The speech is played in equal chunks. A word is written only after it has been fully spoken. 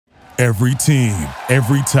Every team,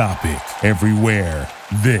 every topic, everywhere.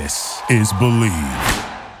 This is Believe.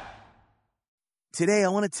 Today, I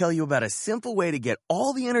want to tell you about a simple way to get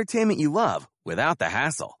all the entertainment you love without the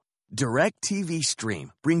hassle. DirecTV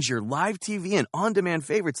Stream brings your live TV and on-demand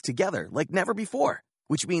favorites together like never before,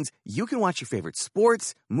 which means you can watch your favorite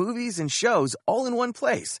sports, movies, and shows all in one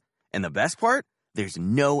place. And the best part? There's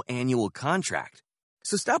no annual contract.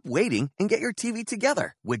 So stop waiting and get your TV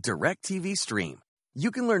together with DirecTV Stream. You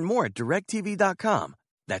can learn more at directtv.com.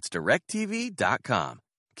 That's directtv.com.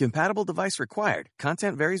 Compatible device required.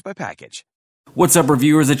 Content varies by package. What's up,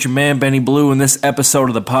 reviewers? It's your man, Benny Blue, and this episode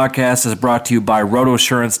of the podcast is brought to you by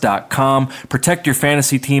RotoSurance.com. Protect your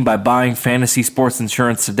fantasy team by buying fantasy sports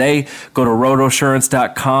insurance today. Go to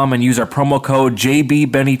RotoSurance.com and use our promo code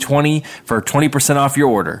JBBenny20 for 20% off your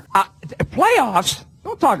order. Playoffs?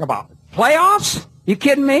 Don't talk about it. Playoffs? You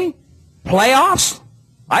kidding me? Playoffs?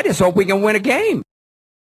 I just hope we can win a game.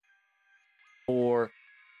 4,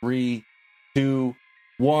 3, 2,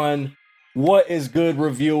 1. What is good,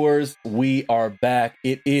 reviewers? We are back.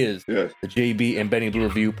 It is the JB and Benny Blue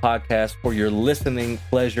Review podcast for your listening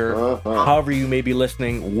pleasure. However you may be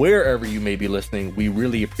listening, wherever you may be listening, we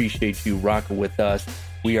really appreciate you rocking with us.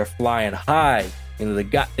 We are flying high into the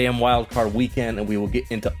goddamn wild card weekend, and we will get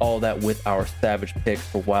into all that with our savage picks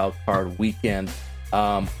for wild card weekend.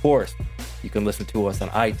 Of course, you can listen to us on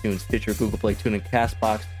iTunes, Stitcher, Google Play, TuneIn,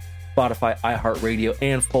 CastBox, Spotify, iHeartRadio,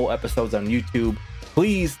 and full episodes on YouTube.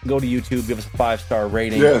 Please go to YouTube, give us a 5-star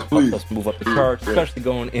rating. Yes, please. Help us move up the charts, especially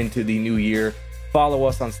going into the new year. Follow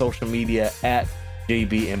us on social media at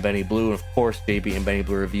JB and Benny Blue, and of course,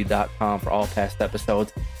 JBandBennyBlueReview.com for all past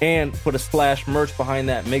episodes. And put a / merch behind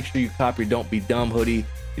that. Make sure you cop your Don't Be Dumb hoodie. You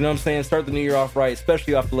know what I'm saying? Start the new year off right,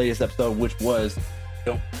 especially off the latest episode, which was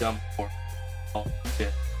Don't Be Dumb for all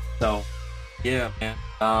shit. So, yeah,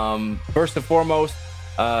 man. First and foremost,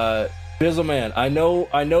 Bizzle, man, I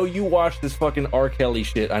know you watched this fucking R. Kelly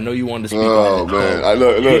shit. I know you wanted to speak on it. Man, I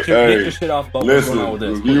look, get your shit off about what's going on with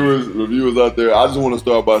this. Reviewers out there, I just want to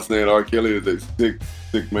start by saying R. Kelly is a sick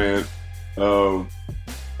man.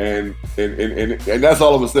 And that's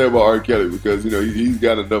all I'm gonna say about R. Kelly, because he's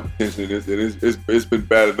got enough attention in this, and it's been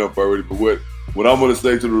bad enough already. But what I'm gonna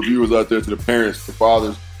say to the reviewers out there, to the parents, the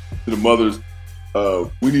fathers, to the mothers,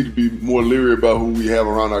 we need to be more leery about who we have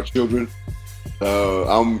around our children.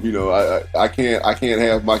 I can't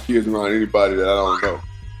have my kids around anybody that I don't know,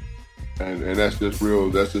 and that's just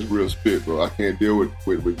real spit, bro. I can't deal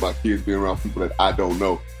with my kids being around people that I don't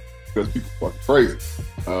know, because people fucking crazy.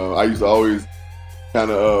 I used to always kind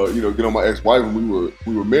of get on my ex-wife when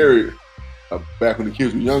we were married, back when the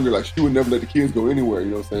kids were younger. Like, she would never let the kids go anywhere, you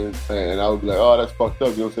know what I'm saying? And I would be like, oh, that's fucked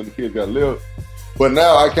up, you know what I'm saying? The kids gotta live. But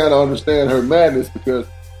now I kind of understand her madness, because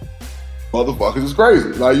motherfuckers is crazy.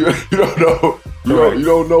 Like, you don't know. You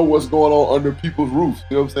don't know what's going on under people's roofs.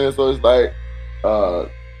 You know what I'm saying? So it's like,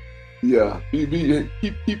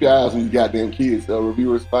 keep your eyes on your goddamn kids,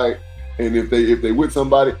 reviewers. Like, and if they with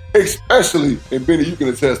somebody, especially, and Benny, you can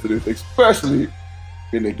attest to this, especially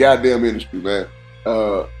in the goddamn industry, man.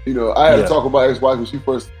 I had to talk about ex-wife when she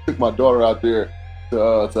first took my daughter out there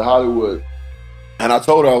to Hollywood, and I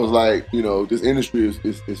told her, I was like, this industry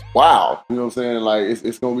is wild. You know what I'm saying? Like,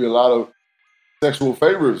 it's gonna be a lot of sexual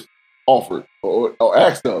favors offered or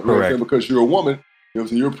asked of, you know what I'm saying? Because you're a woman, you know what I'm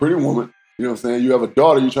saying? You're a pretty woman, you know what I'm saying? You have a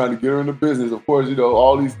daughter, you're trying to get her in the business. Of course,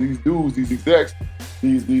 all these dudes, these execs,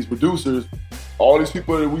 these producers, all these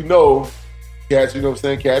people that we know, cats, you know what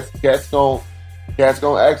I'm saying? Cats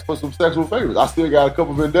gonna ask for some sexual favors. I still got a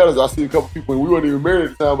couple vendettas. I see a couple people, and we weren't even married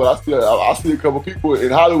at the time, but I see a couple people in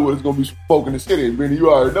Hollywood that's gonna be poking the city. And Benny, you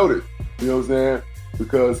already know this, you know what I'm saying?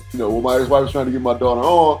 Because when my ex-wife was trying to get my daughter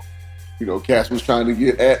on, Cass was trying to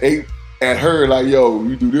get at her, like, yo,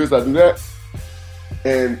 you do this, I do that.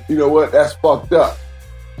 And you know what? That's fucked up.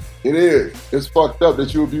 It is. It's fucked up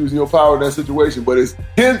that you're abusing your power in that situation, but it's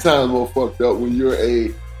 10 times more fucked up when you're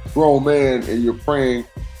a grown man and you're preying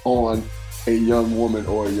on a young woman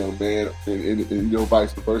or a young man, and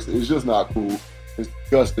vice versa. It's just not cool. It's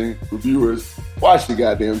disgusting. Reviewers, watch your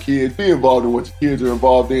goddamn kids. Be involved in what your kids are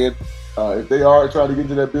involved in. If they are trying to get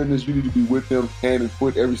into that business, you need to be with them hand and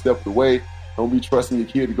foot every step of the way. Don't be trusting your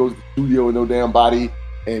kid to go to the studio with no damn body.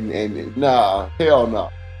 And nah, hell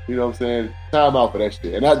no. You know what I'm saying? Time out for that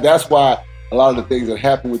shit. And that's why a lot of the things that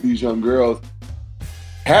happen with these young girls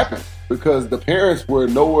happen, because the parents were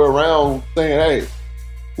nowhere around saying, hey,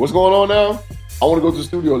 what's going on now? I want to go to the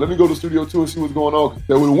studio. Let me go to the studio too and see what's going on. If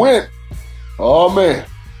they would have went, oh man,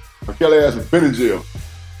 R. Kelly has been in jail.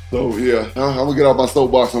 So yeah, I'm gonna get off my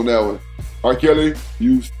soapbox on that one. R. Kelly,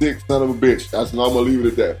 you sick son of a bitch. I'm gonna leave it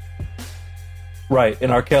at that. Right,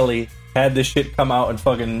 and R. Kelly had this shit come out and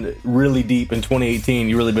fucking really deep in 2018,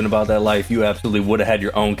 you really been about that life, you absolutely would have had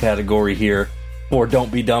your own category here for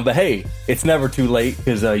Don't Be Dumb. But hey, it's never too late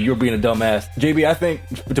because you're being a dumbass. JB, I think,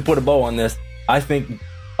 to put a bow on this, I think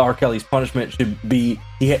R. Kelly's punishment should be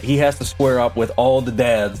he has to square up with all the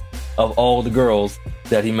dads of all the girls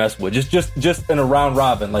that he messed with. Just in a round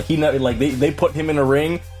robin. Like they put him in a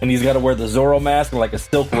ring and he's got to wear the Zorro mask and like a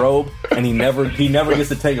silk robe, and he never gets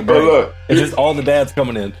to take a break. Look, it's just all the dads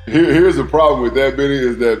coming in. Here's the problem with that, Benny,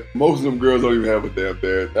 is that most of them girls don't even have a damn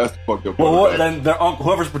dad. That's the fucked up part. Well, then their uncle,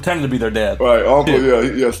 whoever's pretending to be their dad. Right, uncle,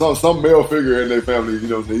 yeah. Some male figure in their family, you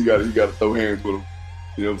know what I'm saying? You got to throw hands with them.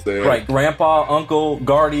 You know what I'm saying? Right, grandpa, uncle,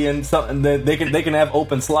 guardian, something. They can have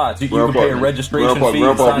open slots. You can pay a registration fee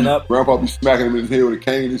and sign up. Grandpa be smacking him in his head with a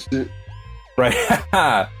cane and shit. Right.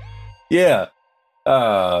 Yeah.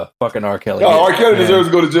 Fucking R. Kelly. No, R. Kelly deserves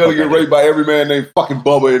to go to jail and get raped by every man named fucking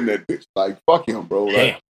Bubba in that bitch. Like, fuck him, bro.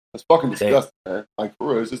 Like, that's fucking disgusting, man. Like, for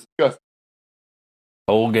real, it's just disgusting.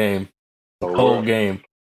 Whole game. Whole game.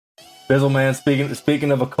 Bizzle, man,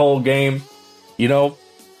 speaking of a cold game, you know,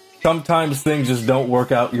 sometimes things just don't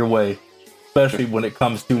work out your way, especially when it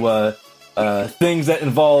comes to things that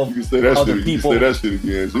involve other people. You can say that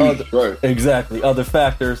shit again. Right. Exactly. Other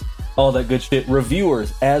factors, all that good shit.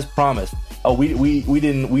 Reviewers, as promised. Oh, we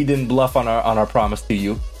didn't bluff on our promise to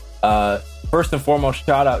you. First and foremost,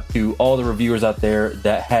 shout out to all the reviewers out there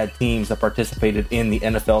that had teams that participated in the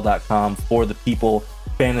NFL.com for the People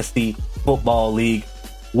Fantasy Football League,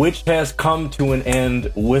 which has come to an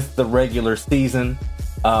end with the regular season.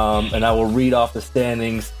 And I will read off the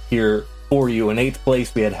standings here for you. In 8th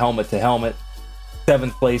place, we had Helmet to Helmet.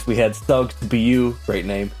 7th place, we had Stugs to BU. Great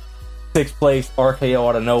name. 6th place, RKO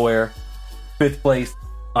out of nowhere. 5th place,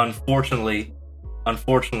 unfortunately,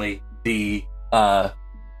 the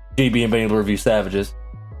JB and Benny Blue Review Savages.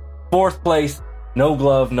 4th place, No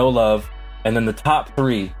Glove, No Love. And then the top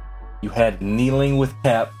 3, you had Kneeling with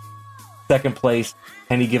Cap. 2nd place,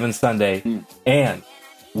 Any Given Sunday. And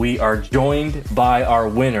we are joined by our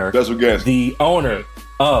winner, the owner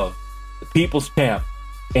of the People's Champ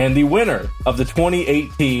and the winner of the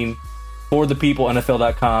 2018 For the People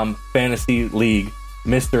NFL.com Fantasy League,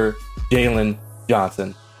 Mr. Jalen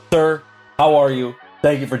Johnson. Sir, how are you?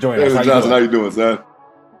 Thank you for joining us. Johnson, how you doing, son?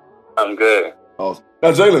 I'm good. Awesome.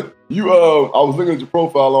 Now, Jalen, I was looking at your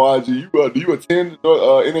profile on IG. Do you attend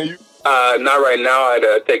NAU? Not right now.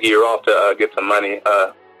 I'd take a year off to get some money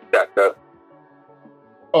stacked up.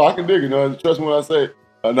 Oh, I can dig it. Trust me when I say.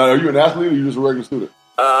 Now, are you an athlete or are you just a regular student?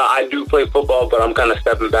 I do play football, but I'm kind of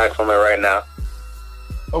stepping back from it right now.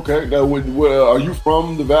 Okay. Now, are you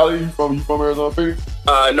from the Valley? You from Arizona, Phoenix?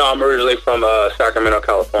 No, I'm originally from Sacramento,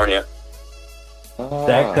 California.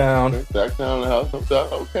 Sacktown. Sacktown, the house.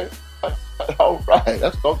 Okay. All right.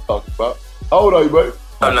 That's what I'm talking about. How old are you, buddy?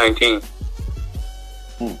 I'm 19.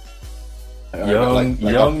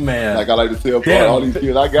 Young man. Like I like to tell all these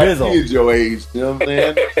kids, I got kids your age. You know what I'm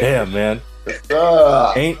saying? Damn, man.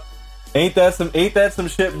 Ain't that some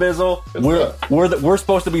shit, Bizzle? We're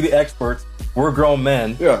supposed to be the experts. We're grown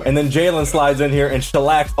men. Yeah. And then Jalen slides in here and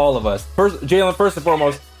shellacks all of us. Jalen, first and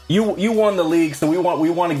foremost, you won the league, so we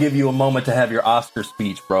want to give you a moment to have your Oscar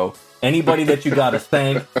speech, bro. Anybody that you got to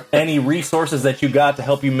thank, any resources that you got to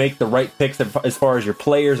help you make the right picks as far as your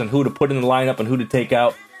players and who to put in the lineup and who to take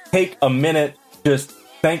out. Take a minute, just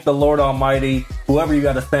thank the Lord Almighty, whoever you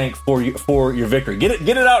got to thank for your victory. Get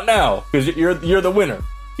it out now, because you're the winner.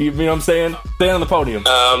 You know what I'm saying? Stay on the podium.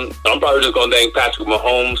 I'm probably just gonna thank Patrick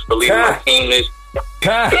Mahomes for leading my team this.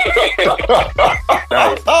 Nice.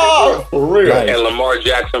 For real. Nice. And Lamar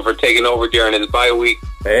Jackson for taking over during his bye week.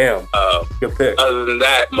 Damn. Good pick. Other than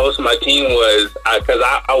that, most of my team was because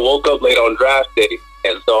I woke up late on draft day,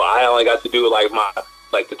 and so I only got to do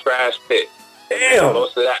the trash pick. Damn. So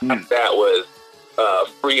most of that was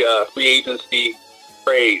free agency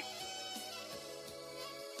trade.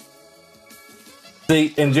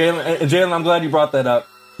 See, and Jalen, I'm glad you brought that up.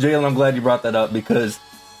 Because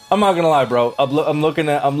I'm not gonna lie, bro. I'm looking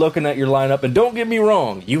at your lineup, and don't get me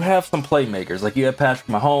wrong, you have some playmakers. Like you have Patrick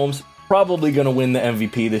Mahomes, probably gonna win the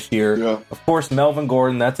MVP this year. Yeah. Of course, Melvin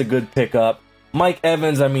Gordon, that's a good pickup. Mike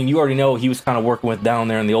Evans, I mean, you already know he was kind of working with down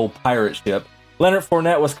there in the old pirate ship. Leonard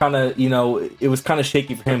Fournette was kind of, it was kind of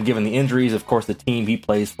shaky for him given the injuries, of course, the team he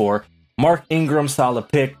plays for. Mark Ingram, solid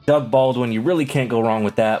pick. Doug Baldwin, you really can't go wrong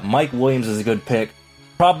with that. Mike Williams is a good pick.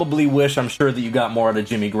 I'm sure that you got more out of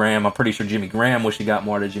Jimmy Graham. I'm pretty sure Jimmy Graham wish he got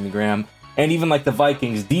more out of Jimmy Graham. And even like the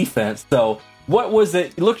Vikings defense. So what was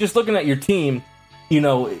it? Just looking at your team,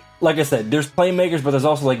 like I said, there's playmakers, but there's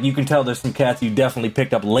also you can tell there's some cats you definitely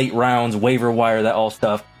picked up late rounds, waiver wire, that all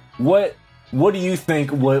stuff. What what do you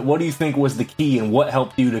think? What do you think was the key, and what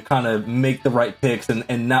helped you to kind of make the right picks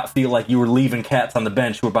and not feel like you were leaving cats on the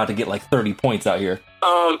bench who were about to get like 30 points out here?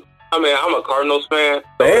 I mean, I'm a Cardinals fan.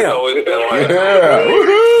 So Damn. it's always been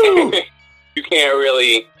like, you can't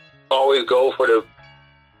really always go for the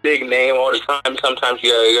big name all the time. Sometimes you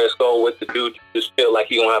gotta go with the dude you just feel like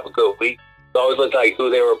you gonna have a good week. It always looked like who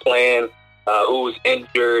they were playing, who was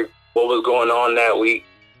injured, what was going on that week.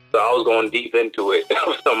 So I was going deep into it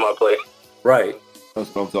with some of my players. Right.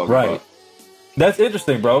 That's what I'm talking about. That's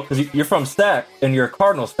interesting, bro, because you're from Stack and you're a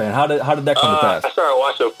Cardinals fan. How did that come to pass? I started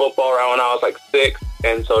watching football around when I was like 6,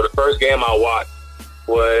 and so the first game I watched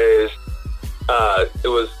was it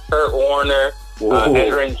was Kurt Warner,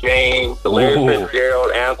 Edgerrin James, Larry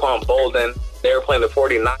Fitzgerald, Anquan Bolden. They were playing the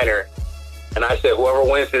 49ers, and I said, whoever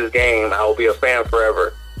wins this game, I will be a fan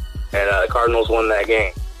forever. And Cardinals won that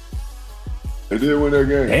game. They did win that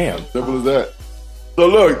game. Damn. Simple as that. So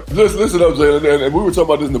look, listen up, Jalen, and we were talking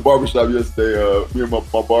about this in the barbershop yesterday. Me and my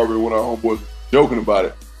barber and one of our homeboys joking about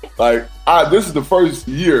it. Like, this is the first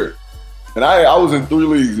year, and I was in 3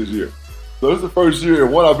 leagues this year. So this is the first year,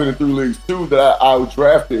 and one, I've been in 3 leagues. 2, that I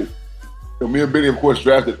drafted. And me and Benny, of course,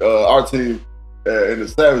 drafted our team in the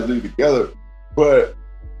Savage League together. But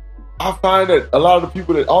I find that a lot of the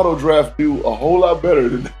people that auto draft do a whole lot better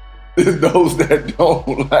than those that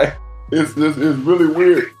don't. Like, it's really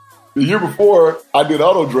weird. The year before, I did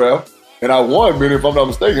auto draft, and I won, Benny, if I'm not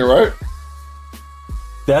mistaken, right?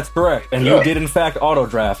 That's correct. And you did, in fact, auto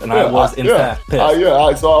draft, and I was, in fact,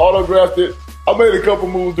 pissed. So I auto drafted. I made a couple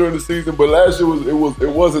moves during the season, but last year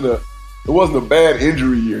it wasn't a bad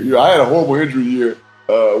injury year. You know, I had a horrible injury year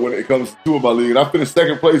when it comes to 2 of my league, and I finished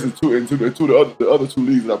second place in the other 2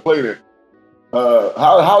 leagues that I played in.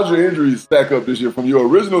 How'd your injuries stack up this year from your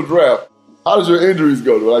original draft? How did your injuries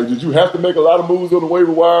go? Like, did you have to make a lot of moves on the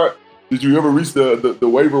waiver wire? Did you ever reach the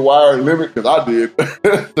waiver wire limit? Because I did.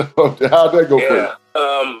 So how'd that go for you?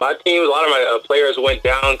 My team, a lot of my players went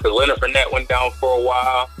down because Leonard Fournette went down for a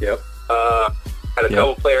while. Yep. Had a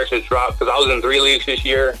couple players that dropped because I was in 3 leagues this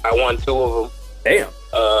year. I won 2 of them. Damn.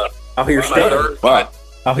 Out here studying. Wow.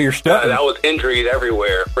 Out here studying. That was injuries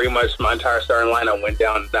everywhere. Pretty much my entire starting lineup went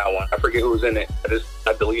down in that one. I forget who was in it.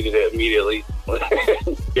 I deleted it immediately.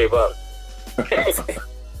 Gave up.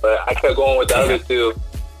 But I kept going with the other 2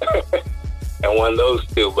 and won those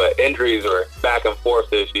 2. But injuries were back and forth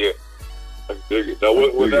this year. Now,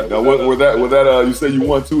 you said you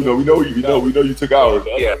won 2. No, we know you took ours.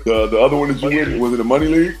 Yeah. The other one that you win, was it a money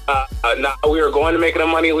league? No, we were going to make it a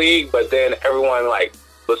money league, but then everyone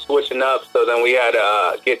was switching up, so then we had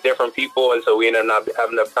to get different people, and so we ended up not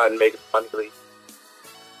having enough time to make it a money league.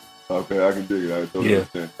 Okay, I can dig it. I totally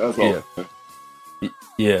understand. That's all.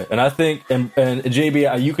 Yeah, and I think, and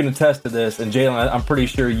JB, you can attest to this, and Jalen, I'm pretty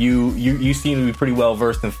sure you seem to be pretty well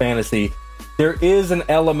versed in fantasy. There is an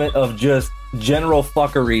element of just general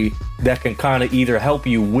fuckery that can kind of either help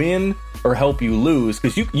you win or help you lose,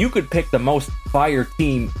 because you could pick the most fire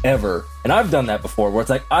team ever, and I've done that before, where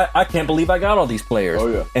it's like, I can't believe I got all these players. Oh,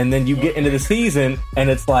 yeah. And then you get into the season,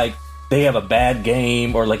 and it's like, they have a bad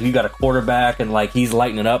game, or like you got a quarterback and like he's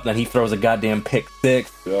lighting it up, and then he throws a goddamn pick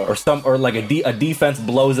 6, or like a defense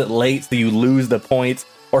blows it late, so you lose the points,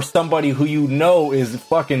 or somebody who you know is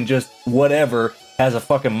fucking just whatever has a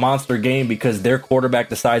fucking monster game because their quarterback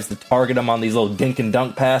decides to target them on these little dink and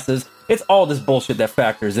dunk passes. It's all this bullshit that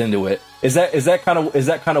factors into it. Is that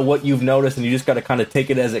kind of what you've noticed, and you just got to kind of take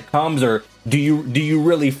it as it comes, or do you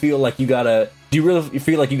really feel like you got a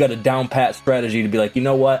down pat strategy to be like, you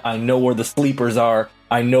know what, I know where the sleepers are,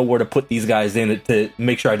 I know where to put these guys in it to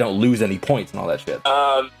make sure I don't lose any points and all that shit?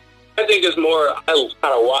 I think it's more, I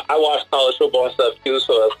watch college football and stuff too,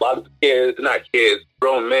 so a lot of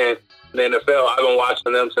grown men in the NFL, I've been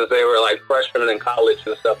watching them since they were like freshmen in college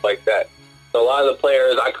and stuff like that. So a lot of the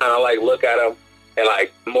players, I kind of like look at them and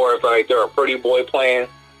like more if like they're a pretty boy playing,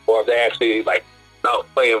 or if they actually like out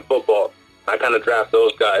playing football. I kind of draft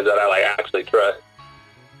those guys that I like actually trust.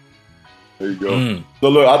 There you go. So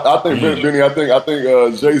look, I think Benny, I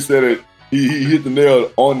think Jay said it. He hit the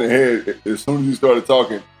nail on the head as soon as he started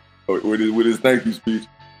talking with his thank you speech.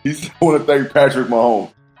 He said, I want to thank Patrick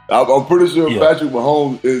Mahomes. I'm pretty sure Patrick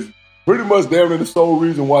Mahomes is pretty much damn near the sole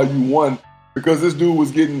reason why you won, because this dude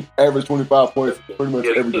was getting average 25 points pretty much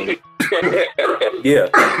every game.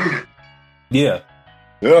 Yeah.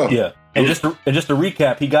 And just to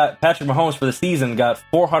recap, Patrick Mahomes for the season got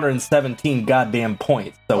 417 goddamn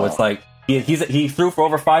points. So it's like he threw for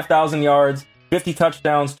over 5,000 yards, 50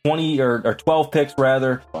 touchdowns, 20 or 12 picks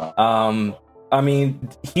rather. I mean,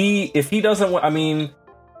 if he doesn't win, I mean,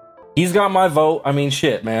 He's got my vote. I mean,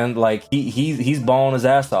 shit, man. Like he's balling his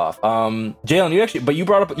ass off. Jalen, you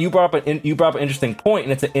brought up an interesting point,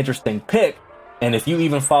 and it's an interesting pick. And if you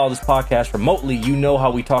even follow this podcast remotely, you know how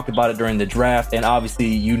we talked about it during the draft, and obviously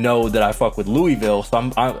you know that I fuck with Louisville. So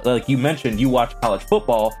I'm like you mentioned, you watch college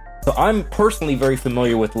football, so I'm personally very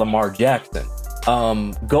familiar with Lamar Jackson.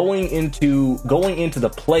 Going into the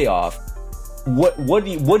playoff. What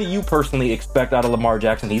do you personally expect out of Lamar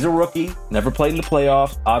Jackson? He's a rookie, never played in the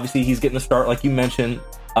playoffs. Obviously, he's getting a start, like you mentioned.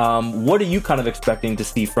 What are you kind of expecting to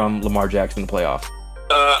see from Lamar Jackson in the playoffs?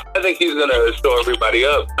 I think he's going to show everybody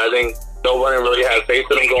up. I think no one really has faith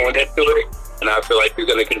in him going into it, and I feel like he's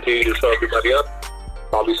going to continue to show everybody up.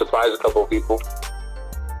 Probably surprise a couple of people.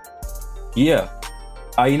 Yeah.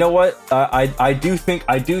 You know what? I do think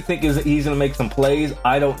he's going to make some plays.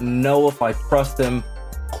 I don't know if I trust him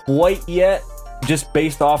quite yet, just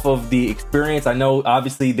based off of the experience. I know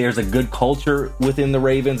obviously there's a good culture within the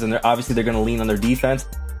Ravens, and they're going to lean on their defense.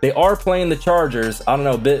 They are playing the Chargers. I don't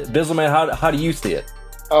know, Bizzle, man, how do you see it?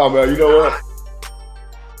 Oh man, you know what?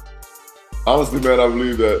 Honestly, man, I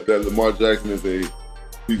believe that Lamar Jackson is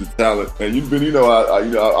he's a talent, and I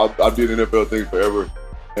did NFL thing forever,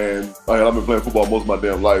 and I've been playing football most of my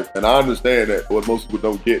damn life, and I understand that what most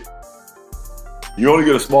people don't get. You only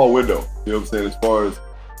get a small window. You know what I'm saying? As far as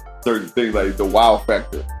certain things like the wow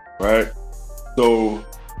factor, right? So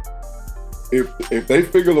if they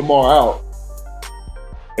figure Lamar out,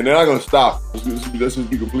 and they're not going to stop, let's just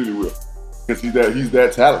be completely real, because he's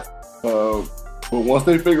that talented. But once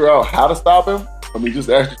they figure out how to stop him, I mean, just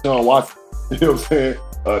ask Deshaun Watson. You know what I'm saying?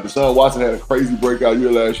 Deshaun Watson had a crazy breakout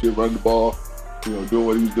year last year, running the ball, doing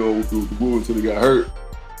what he was doing with the Wolves until he got hurt,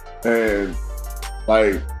 and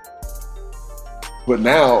but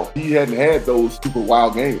now he hadn't had those super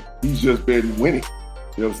wild games. He's just been winning.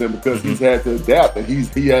 You know what I'm saying? Because he's had to adapt, and he's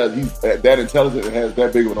that intelligent and has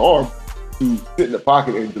that big of an arm to sit in the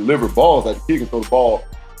pocket and deliver balls. Like he can throw the ball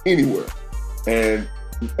anywhere. And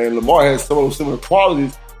Lamar has some of those similar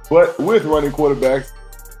qualities, but with running quarterbacks,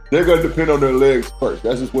 they're going to depend on their legs first.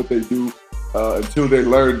 That's just what they do until they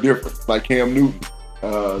learn different. Like Cam Newton,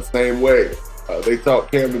 same way. They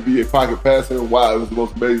taught Cam to be a pocket passer, and wow, it was the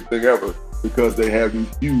most amazing thing ever, because they have these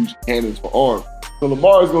huge cannons for arms. So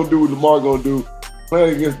Lamar is going to do what Lamar going to do.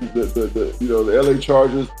 Playing against the LA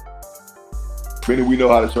Chargers, Benny, we know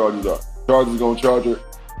how the Chargers are. Chargers going to Charger.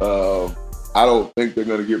 I don't think they're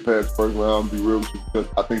going to get past the first round, to be real with you, because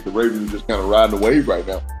I think the Ravens are just kind of riding the wave right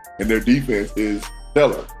now, and their defense is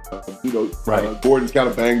stellar. Right. Gordon's kind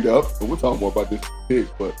of banged up, and we'll talk more about this in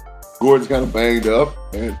picks, but Gordon's kind of banged up,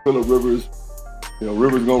 and Phillip Rivers,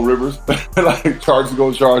 Rivers going Rivers, like Chargers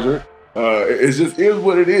going Charger. It just is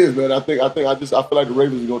what it is, man. I feel like the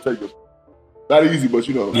Ravens are going to take this. Not easy, but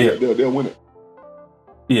they'll win it.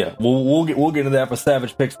 Yeah, we'll get into that for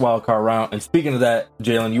Savage Picks wildcard round. And speaking of that,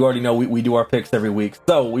 Jalen, you already know we do our picks every week,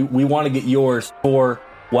 so we want to get yours for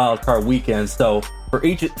wildcard weekend. So for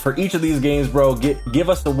each of these games, bro, give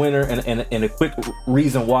us the winner and a quick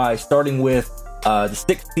reason why. Starting with the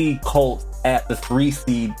 6 seed Colts at the 3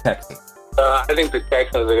 seed Texans. I think the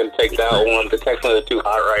Texans are going to take that one. The Texans are too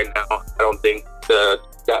hot right now. I don't think the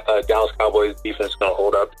Dallas Cowboys defense is going to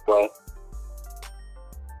hold up well.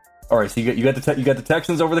 All right, so you got the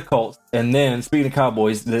Texans over the Colts, and then speaking of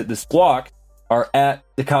Cowboys, the Squawk are at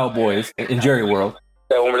the Cowboys in Jerry World.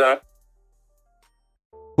 Say that one more time.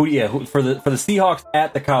 For the Seahawks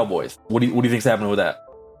at the Cowboys. What do you think's happening with that?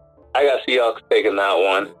 I got Seahawks taking that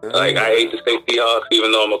one. Like, I hate to say Seahawks,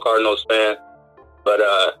 even though I'm a Cardinals fan, but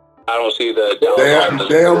I don't see the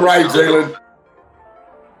damn right, Jalen.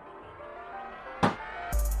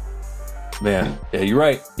 Man, yeah, you're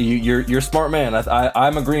right. You're a smart man.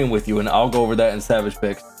 I'm agreeing with you, and I'll go over that in Savage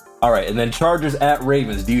Picks. All right, and then Chargers at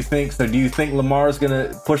Ravens. Do you think Lamar's going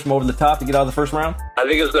to push them over the top to get out of the first round? I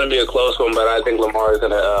think it's going to be a close one, but I think Lamar is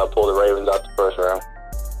going to pull the Ravens out the first round.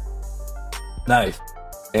 Nice.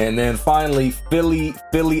 And then finally, Philly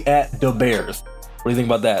at the Bears. What do you think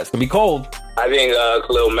about that? It's going to be cold. I think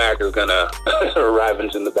Khalil Mack is going to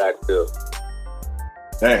ravage in the backfield.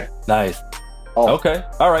 Dang. Nice. Oh. Okay.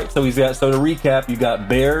 All right. So to recap, you got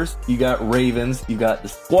Bears, you got Ravens, you got the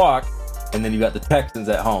Squawk, and then you got the Texans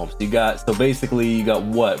at home. So basically you got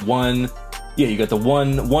what? You got the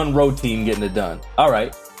one road team getting it done. All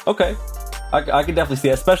right. Okay. I can definitely see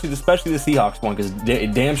that, especially the Seahawks one, because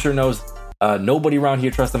damn sure knows nobody around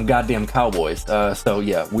here trusts them goddamn Cowboys. So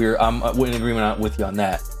yeah, we're in agreement with you on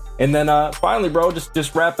that. And then finally, bro,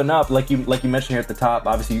 just wrapping up, like you mentioned here at the top.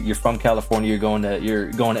 Obviously, you're from California. You're going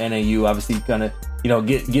to NAU. Obviously, kind of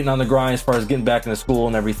getting on the grind as far as getting back into school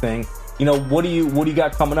and everything. what do you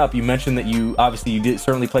got coming up? You mentioned that you did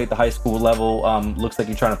certainly play at the high school level. Looks like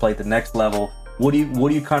you're trying to play at the next level. What do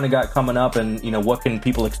you kind of got coming up, and what can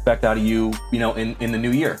people expect out of you, in the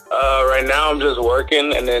new year? Right now I'm just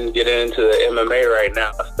working and then getting into the MMA right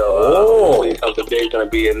now. So hopefully something big's gonna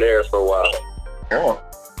be in there for a while.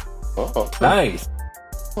 Nice.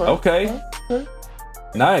 Okay.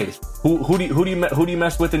 Nice. Who do you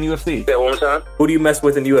mess with in UFC? Say it one more time. Who do you mess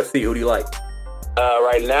with in UFC? Who do you like?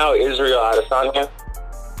 Right now, Israel Adesanya.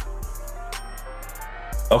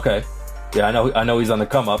 Okay. Yeah, I know he's on the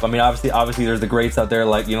come up. I mean, obviously, there's the greats out there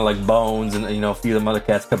like Bones and a few of them other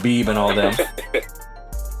cats, Khabib and all them.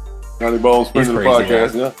 Johnny Bones, friend of the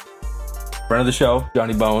podcast, yeah. Friend of the show,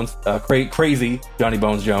 Johnny Bones, crazy Johnny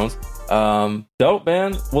Bones Jones. Dope,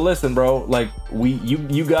 man. Well, listen, bro. Like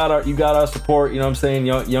you got our support. You know what I'm saying?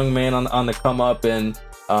 Young man on the come up, and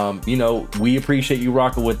we appreciate you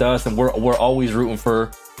rocking with us, and we're always rooting for.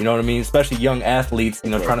 You know what I mean? Especially young athletes,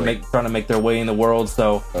 trying to make their way in the world.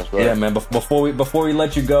 So yeah, man. Before we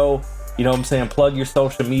let you go, you know what I'm saying? Plug your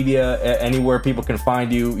social media, anywhere people can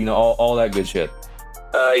find you. All that good shit.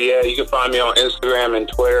 Yeah, you can find me on Instagram and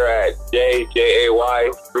Twitter at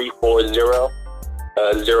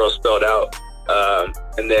JAY340, 0 spelled out.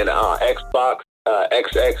 And then Xbox,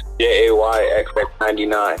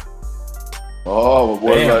 XXJAYXX99. Oh, my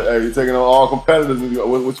boy! Hey, you taking on all competitors?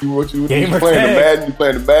 What you playing? The Madden? You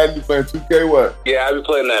playing the Madden? You playing 2K? What? Yeah, I be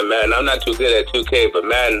playing that Madden. I'm not too good at 2K, but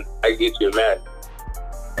Madden, I can get you a Madden.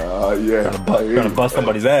 Yeah. Trying to bust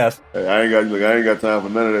somebody's ass. Hey, I ain't got time for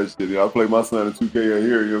none of that shit. I play my son in 2K in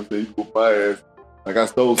here. You know what I'm saying? You whoop my ass. Like I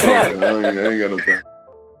stole something. I ain't got no time.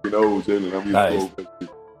 Jalen. I'm used to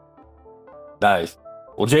Nice.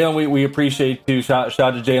 Well, Jalen, we appreciate you. Shout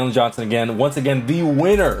out to Jalen Johnson again. Once again, the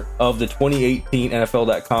winner of the 2018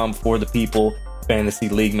 NFL.com for the People Fantasy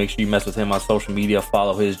League. Make sure you mess with him on social media.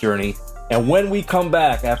 Follow his journey. And when we come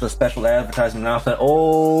back after a special advertisement announcement,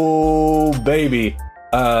 oh, baby.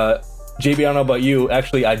 JB, I don't know about you.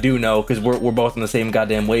 Actually, I do know because we're both on the same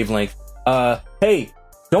goddamn wavelength. Hey,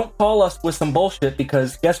 don't call us with some bullshit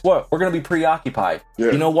because guess what? We're going to be preoccupied.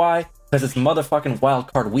 Yeah. You know why? Because it's motherfucking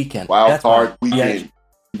Wild Card Weekend. Wild Card Weekend.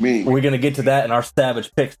 We're going to get to that in our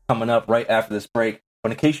Savage Picks coming up right after this break.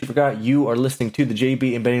 But in case you forgot, you are listening to the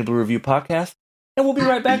JB and Benny Blue Review podcast. And we'll be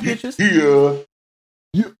right back, bitches. Yeah.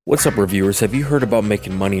 What's up, reviewers? Have you heard about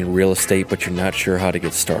making money in real estate, but you're not sure how to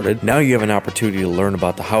get started? Now you have an opportunity to learn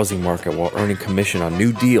about the housing market while earning commission on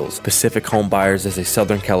new deals. Pacific Home Buyers is a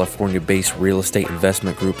Southern California-based real estate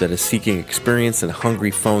investment group that is seeking experienced and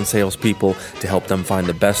hungry phone salespeople to help them find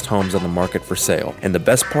the best homes on the market for sale. And the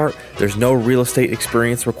best part, there's no real estate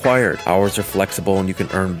experience required. Hours are flexible and you can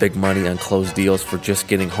earn big money on closed deals for just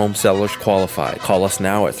getting home sellers qualified. Call us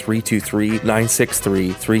now at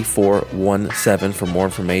 323-963-3417 for more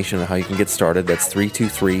information on how you can get started. That's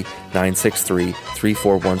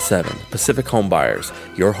 323-963-3417. Pacific Home Buyers.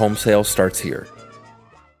 Your home sale starts here.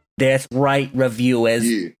 That's right,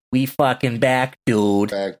 reviewers. Yeah. We fucking back,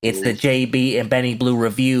 dude. It's the JB and Benny Blue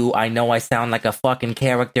Review. I know I sound like a fucking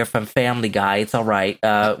character from Family Guy. It's all right.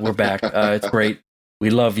 We're back. It's great. We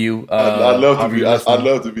love you. I'd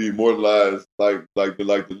love to be immortalized like the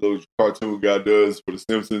little cartoon guy does for The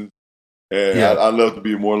Simpsons. And yeah. I'd love to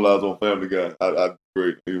be immortalized on Family Guy. I'd be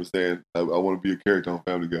great. You know what I'm saying? I want to be a character on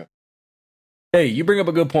Family Guy. Hey, you bring up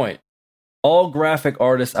a good point. All graphic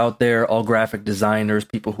artists out there, all graphic designers,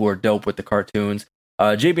 people who are dope with the cartoons.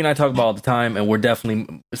 JB and I talk about all the time, and we're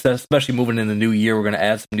definitely, especially moving in the new year, we're going to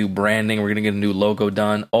add some new branding. We're going to get a new logo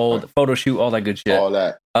done, the photo shoot, all that good shit. All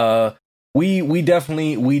that. We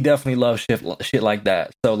definitely love shit like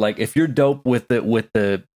that. So like, if you're dope with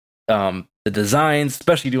the designs,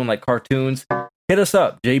 especially doing like cartoons, hit us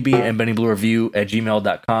up, JB and Benny Blue Review at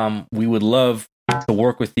gmail.com. We would love to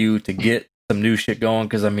work with you to get some new shit going.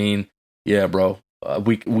 Cause I mean, yeah, bro,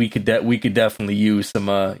 we could definitely use some,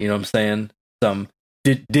 you know what I'm saying? Some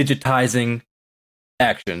digitizing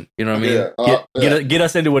action. You know what I mean? Get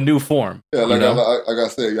us into a new form. Yeah. Like I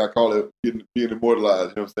said, y'all call it being immortalized.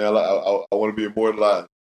 You know what I'm saying? I want to be immortalized,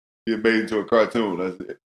 being made into a cartoon. That's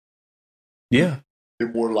it. Yeah.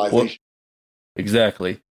 Immortalization. Well,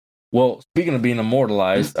 exactly. Well, speaking of being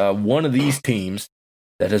immortalized, one of these teams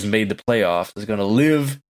that has made the playoffs is going to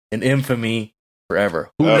live in infamy forever.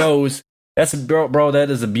 Who knows? That's bro. That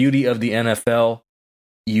is the beauty of the NFL.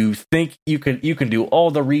 You think you can do all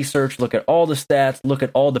the research, look at all the stats, look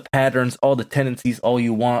at all the patterns, all the tendencies, all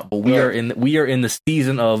you want, but we are in the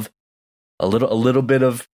season of a little bit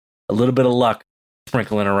of luck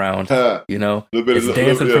sprinkling around. You know, a little bit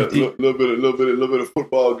of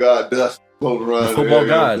football god dust floating around. The football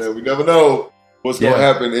gods. We never know. what's going to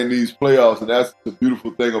happen in these playoffs, and that's the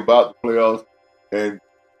beautiful thing about the playoffs. And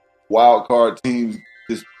wild card teams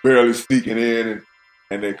just barely sneaking in,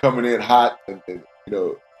 and they're coming in hot. And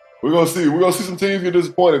we're gonna see some teams get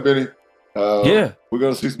disappointed, Benny. We're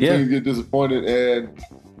gonna see some teams get disappointed, and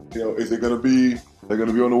is it gonna be? They're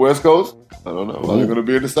gonna be on the West Coast? I don't know. Are they gonna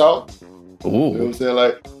be in the South? Ooh. You know what I'm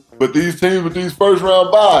saying? But these teams with these first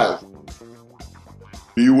round buys,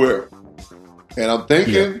 beware. And I'm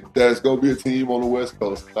thinking that it's gonna be a team on the West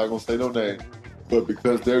Coast. I'm not gonna say no name, but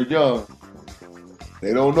because they're young,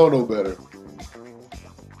 they don't know no better,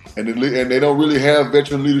 and they don't really have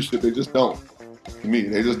veteran leadership. They just don't. To me,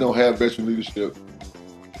 they just don't have veteran leadership.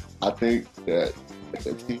 I think that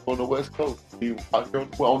team on the West Coast, team out here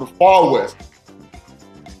on the far West,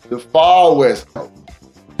 Coast.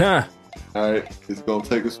 Huh. All right, it's gonna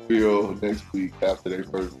take a spill next week after they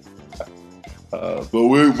first. But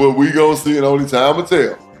we gonna see it. Only time will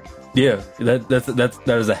tell. Yeah, that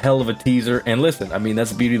is a hell of a teaser. And listen, I mean,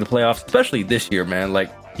 that's the beauty of the playoffs, especially this year, man. Like,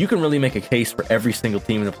 you can really make a case for every single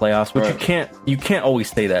team in the playoffs, but you can't always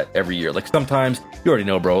say that every year. Like, sometimes, you already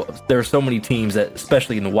know, bro, there are so many teams that,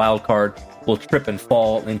 especially in the wild card, will trip and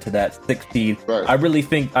fall into that 6th seed. Right. I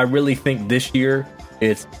really think this year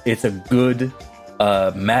it's a good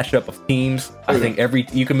matchup of teams. I think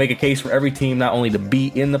you can make a case for every team not only to be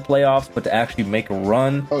in the playoffs, but to actually make a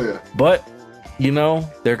run. Oh yeah. But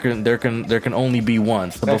there can only be one.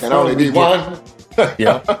 So there can only be one.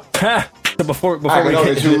 Yeah. So before I can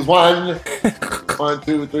only choose one. 1,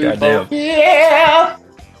 2, 3, 4.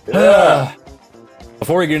 Yeah.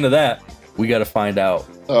 Before we get into that, we got to find out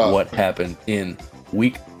what happened in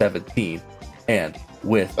Week 17, and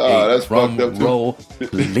with a drum roll,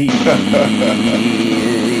 please.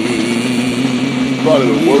 Probably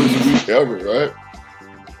the worst week ever, right?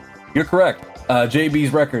 You're correct.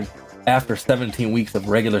 JB's record after 17 weeks of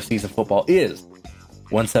regular season football is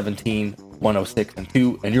 117, 106, and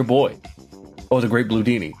 2. And your boy, the great Blue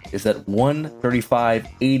Dini, is at 135,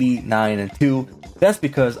 89, and 2. That's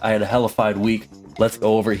because I had a hellified week. Let's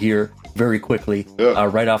go over here very quickly. Yeah.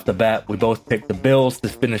 Right off the bat, we both picked the Bills to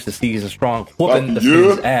finish the season strong, whooping the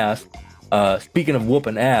Fiends' ass. Speaking of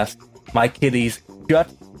whooping ass, my kiddies shut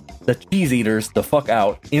the cheese eaters the fuck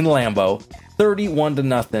out in Lambeau,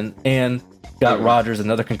 31-0, and got Rodgers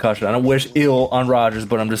another concussion. I don't wish ill on Rodgers,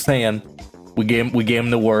 but I'm just saying we gave him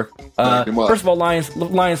the work. First of all, Lions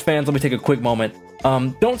fans, let me take a quick moment.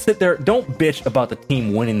 Don't sit there, don't bitch about the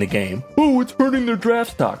team winning the game. Oh, it's hurting their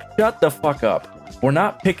draft stock. Shut the fuck up. We're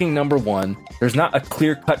not picking number one. There's not a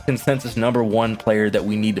clear-cut consensus number one player that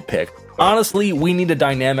we need to pick. Honestly, we need a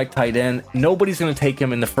dynamic tight end. Nobody's going to take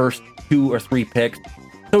him in the first 2 or 3 picks.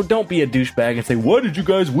 So don't be a douchebag and say, "Why did you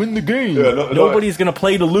guys win the game?" Nobody's going to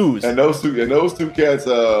play to lose. And those two cats,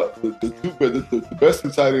 the best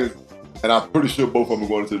two tight ends, and I'm pretty sure both of them are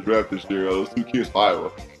going into the draft this year. Those two kids from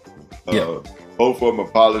Iowa. Both of them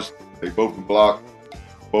are polished. They both can block.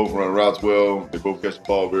 Both run routes well. They both catch the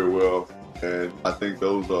ball very well. And I think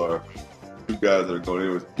those are two guys that are going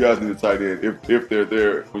in. You guys need a tight end if they're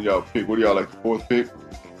there when y'all pick. What do y'all like, the 4th pick?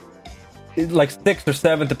 Like 6th or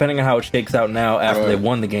 7th, depending on how it shakes out now after they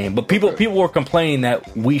won the game. But people were complaining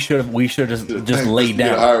that we should have just laid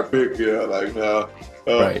down a higher pick. Yeah, like nah.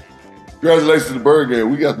 Right. Congratulations to the Bird game.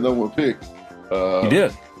 We got the number 1 pick. You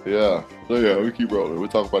did. Yeah. So yeah, we keep rolling. We'll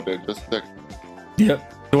talk about that in just a second.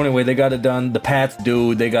 Yep. So anyway, they got it done. The Pats,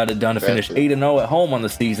 they got it done to finish 8-0 at home on the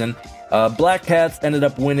season. Black Cats ended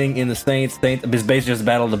up winning in the Saints. It's basically just a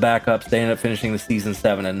battle of the backups. They ended up finishing the season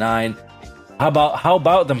 7-9. How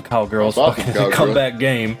about them Cowgirls? The comeback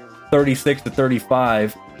game,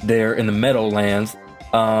 36-35 there in the Meadowlands.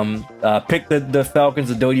 Picked the Falcons,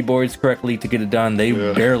 the Doty Boys correctly to get it done. They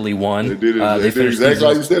barely won. They did it. They did exactly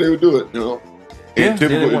like you said they would do it. In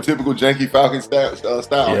typical janky Falcon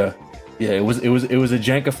style. Yeah, it was a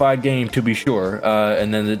jankified game to be sure.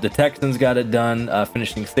 And then the Texans got it done,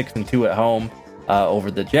 finishing 6-2 at home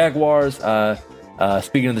over the Jaguars.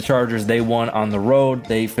 Speaking of the Chargers, they won on the road.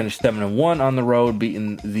 They finished 7-1 on the road,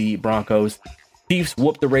 beating the Broncos. Chiefs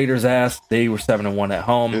whooped the Raiders' ass. They were 7-1 at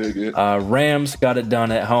home. Rams got it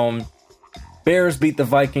done at home. Bears beat the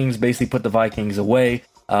Vikings, basically put the Vikings away.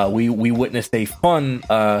 We witnessed a fun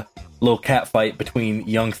little cat fight between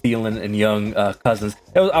young Thielen and young Cousins.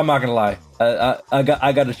 I'm not gonna lie, I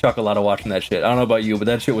got to chuckle out of watching that shit. I don't know about you, but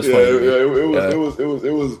that shit was funny.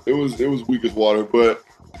 It was weak as water, but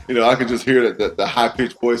I could just hear the high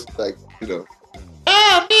pitched voice, like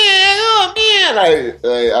oh man,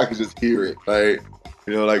 I could just hear it,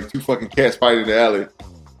 like two fucking cats fighting in the alley.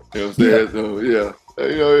 You know what I'm saying? So,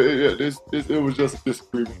 it was just a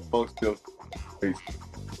disagreement amongst them.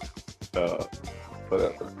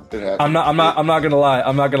 whatever. It happens. I'm not gonna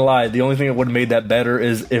lie. The only thing that would have made that better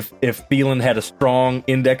is if Thielen had a strong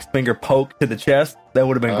index finger poke to the chest. That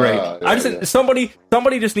would have been great.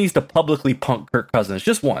 Somebody just needs to publicly punk Kirk Cousins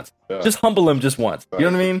just once. Yeah. Just humble him just once. Right. You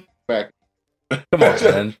know what I mean? Fact. Come on,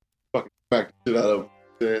 man. Fucking smack the shit out of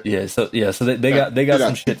him. Yeah. So they got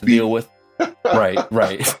some shit to deal with. Right.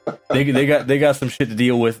 They got some shit to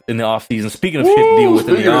deal with in the offseason. Speaking of shit to deal with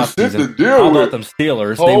in the offseason, how about them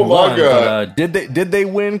Steelers? They won. But, did they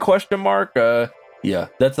win? Question mark. Yeah,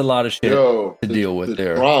 that's a lot of shit to deal with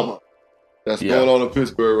there. Drama that's going on in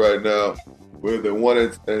Pittsburgh right now, where they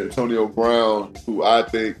wanted Antonio Brown, who I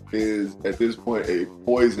think is at this point a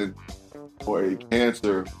poison or a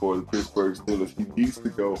cancer for the Pittsburgh Steelers. He needs to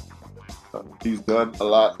go. He's done a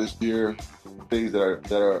lot this year. Things that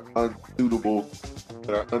are unsuitable,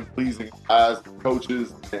 that are unpleasing eyes of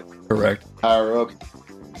coaches and higher ups.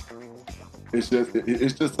 It's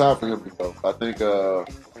just time for him to go. I think the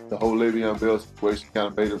whole Le'Veon Bell situation kind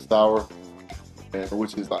of made him sour, and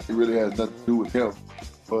which is like it really has nothing to do with him.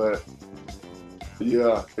 But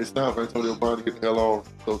yeah, it's time for Antonio Brown to get the hell on.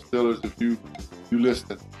 So Steelers, if you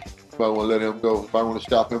listen, if I want to let him go, if I want to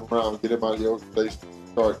shop him around, get him out of your organization,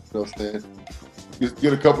 start, you know what I'm saying?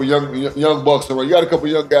 Get a couple young bucks around. You got a couple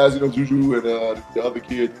young guys, Juju and the other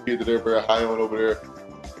kid that they're very high on over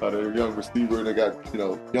there. They're a young receiver, and they got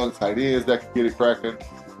young tight ends that can get it cracking.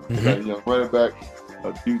 They got a young running back.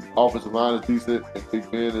 The offensive line is decent, and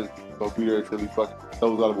Big Ben is gonna be there until he fucking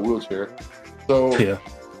throws out of a wheelchair. So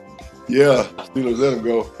yeah, Steelers let him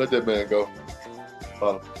go. Let that man go.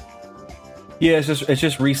 Yeah, it's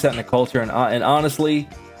just resetting the culture, and honestly.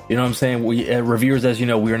 You know what I'm saying? We reviewers, as you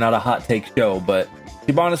know, we are not a hot take show, but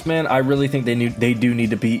to be honest, man, I really think they really need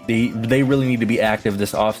to be active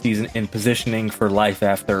this offseason in positioning for life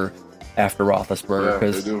after Roethlisberger.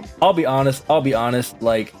 Because I'll be honest,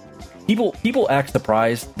 like people act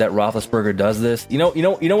surprised that Roethlisberger does this. You know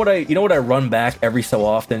what I run back every so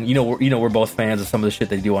often. We're both fans of some of the shit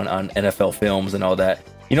they do on NFL films and all that.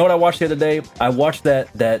 You know what I watched the other day? I watched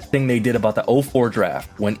that thing they did about the 2004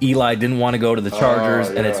 draft when Eli didn't want to go to the Chargers,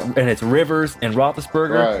 and it's Rivers and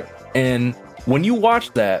Roethlisberger. Right. And when you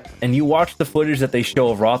watch that and you watch the footage that they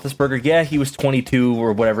show of Roethlisberger, he was 22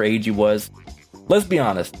 or whatever age he was. Let's be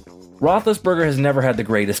honest. Roethlisberger has never had the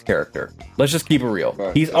greatest character. Let's just keep it real.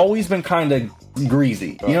 Right. He's always been kind of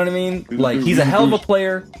greasy. Right. You know what I mean? He's a hell of a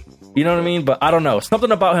player. You know what I mean? But I don't know.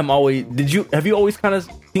 Something about him always... Have you always kind of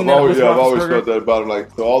seen that with Roethlisberger? I've always felt that about him. Like,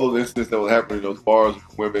 so all those incidents that was happening in those bars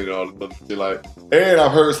with women and all this other shit, like... And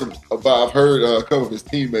I've heard a couple of his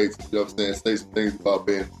teammates, you know what I'm saying, say some things about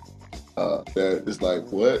Ben that it's like,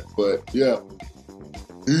 what? But, yeah.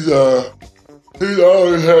 He's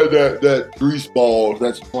always had that grease ball,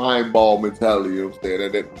 that slime ball mentality, you know what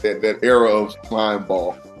I'm saying? That era of slime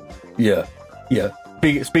ball. Yeah.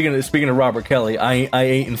 Speaking of Robert Kelly, I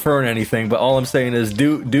ain't inferring anything, but all I'm saying is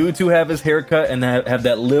dudes who have his haircut and have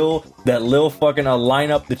that lil fucking line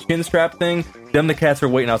up the chin strap thing, them the cats are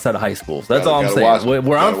waiting outside of high schools. That's all I'm saying.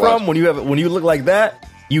 Where I'm from, when you look like that,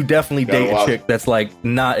 you definitely date a chick that's like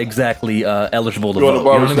not exactly eligible to vote. Go to the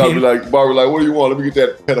barbershop, you know what I mean? Barber like, what do you want? Let me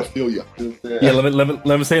get that pedophilia. Yeah, let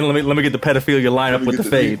me get the pedophilia line up with the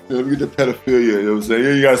fade. Let me get the pedophilia. You know what I'm saying?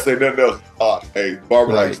 You gotta say nothing else. Hey,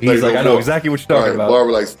 Barber like, stay he's no like, I know exactly what you're talking about.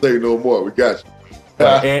 Barber like, stay no more. We got you.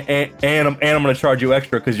 Right. And I'm gonna charge you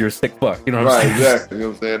extra because you're a sick fuck. You know what I'm saying? Right, exactly. You know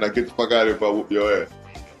what I'm saying? Now get the fuck out of here if I whoop your ass.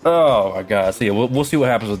 Oh my God! So yeah, we'll see what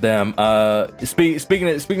happens with them.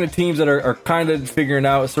 Speaking of teams that are kind of figuring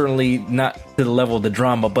out, certainly not to the level of the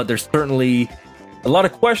drama, but there's certainly a lot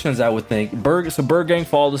of questions. I would think. Bird Gang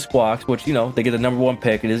fall to Squawks, which they get the number 1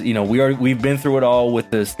 pick. It is we've been through it all with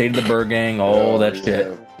the state of the Bird Gang, all that shit.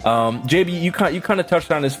 JB, you kind of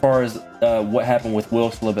touched on as far as what happened with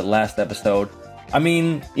Wilkes a little bit last episode. I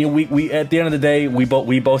mean, we at the end of the day, we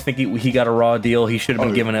both think he got a raw deal. He should have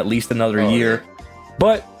been given at least another year. Yeah.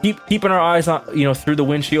 But keeping our eyes on, through the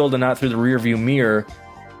windshield and not through the rearview mirror.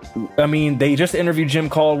 I mean, they just interviewed Jim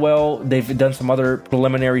Caldwell. They've done some other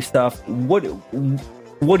preliminary stuff. What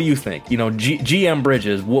do you think? GM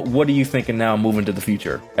Bridges. What are you thinking now, moving to the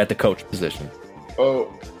future at the coach position?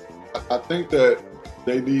 Oh, I think that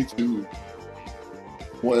they need to.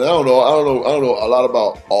 Well, I don't know a lot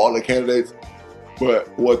about all the candidates,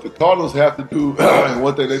 but what the Cardinals have to do, and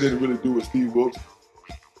one thing they didn't really do with Steve Wilkes,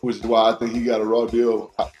 which is why I think he got a raw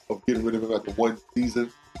deal of getting rid of him after 1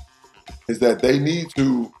 season, is that they need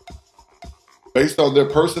to, based on their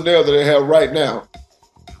personnel that they have right now,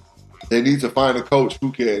 they need to find a coach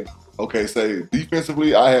who can, say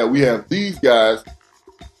defensively, we have these guys,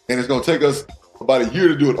 and it's going to take us about a year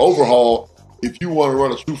to do an overhaul if you want to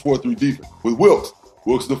run a true 4-3 defense. With Wilkes,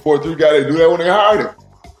 Wilkes is the 4-3 guy. They do that when they hired him.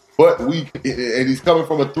 But and he's coming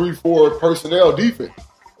from a 3-4 personnel defense.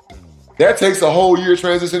 That takes a whole year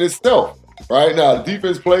transition itself. Right now, the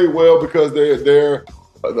defense played well because they're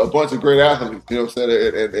a bunch of great athletes. You know what I'm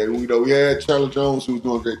saying? And we know we had Chandler Jones who was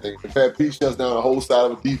doing great things. In fact, Pete shuts down the whole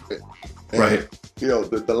side of a defense. And, right. You know,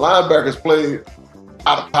 the linebackers played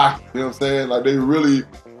out of pocket. You know what I'm saying? Like they really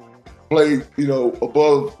played, you know,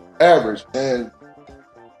 above average. And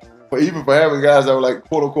even for having guys that were like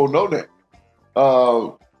quote unquote no name.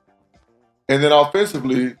 And then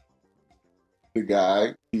offensively, the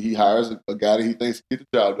guy, he hires a guy that he thinks can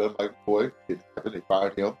get the job done, like boy, they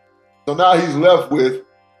fired him. So now he's left with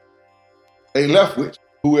a Leftwich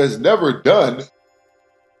who has never done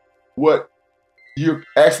what you're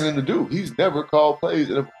asking him to do. He's never called plays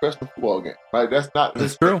in a professional football game. Right? That's not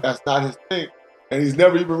his thing. And he's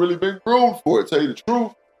never even really been groomed for it. To tell you the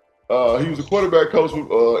truth, he was a quarterback coach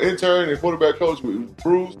with intern and quarterback coach with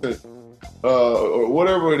Bruce and or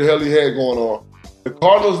whatever the hell he had going on. The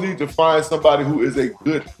Cardinals need to find somebody who is a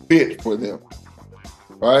good fit for them,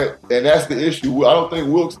 right? And that's the issue. I don't think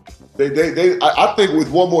Wilkes. I think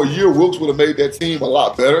with one more year, Wilkes would have made that team a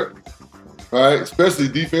lot better, right? Especially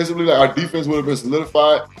defensively. Like our defense would have been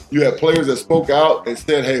solidified. You had players that spoke out and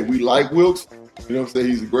said, "Hey, we like Wilkes. You know what I'm saying?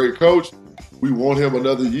 He's a great coach. We want him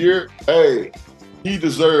another year. Hey, he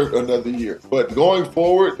deserved another year." But going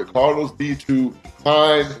forward, the Cardinals need to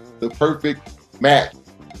find the perfect match.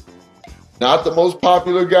 Not the most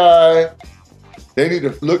popular guy. They need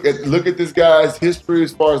to look at this guy's history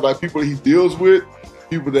as far as like people that he deals with,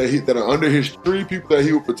 people that are under his tree, people that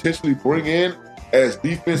he will potentially bring in as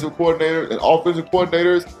defensive coordinators and offensive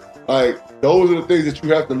coordinators. Like those are the things that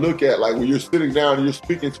you have to look at. Like when you're sitting down and you're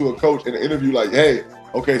speaking to a coach in an interview, like, hey,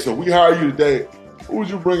 okay, so we hire you today. Who would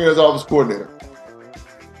you bring in as offensive coordinator?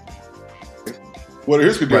 What are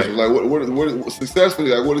his credentials? Right. Like what successfully?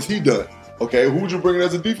 Like what has he done? Okay, who would you bring in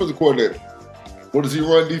as a defensive coordinator? What does he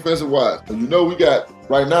run defensive-wise? And you know we got,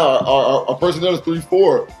 right now, our personnel is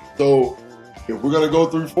 3-4. So if we're going to go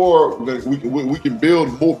 3-4, we can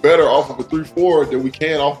build more better off of a 3-4 than we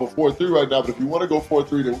can off of a 4-3 right now. But if you want to go 4-3,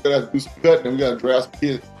 then we're going to have to do some cutting and we got to draft some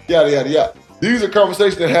kids, yada, yada, yada. These are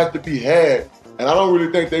conversations that have to be had. And I don't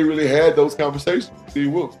really think they really had those conversations with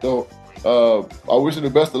Steve Wilkes. So I wish him the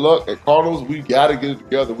best of luck. At Cardinals, we got to get it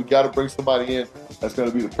together. We got to bring somebody in that's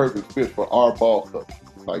going to be the perfect fit for our ball club.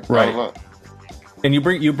 Like, right. And you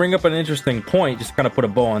bring up an interesting point, just kind of put a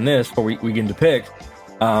bow on this before we get into picks.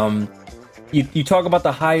 You talk about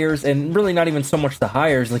the hires, and really not even so much the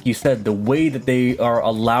hires, like you said, the way that they are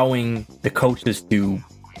allowing the coaches to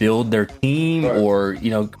build their team, right, or,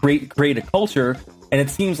 you know, create a culture, and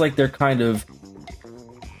it seems like they're kind of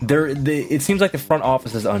it seems like the front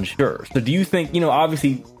office is unsure. So do you think, you know,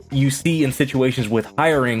 obviously you see in situations with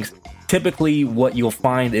hirings, typically what you'll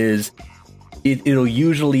find is it'll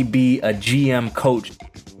usually be a GM coach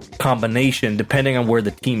combination depending on where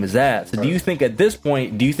the team is at. So do you think at this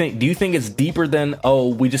point, do you think it's deeper than, oh,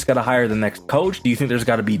 we just got to hire the next coach? Do you think there's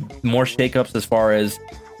got to be more shakeups as far as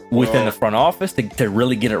within the front office to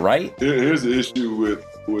really get it right? Here's the issue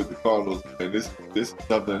with the Cardinals, and this is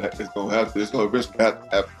something that is going to have to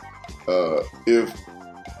happen. If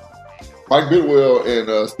Mike Bidwell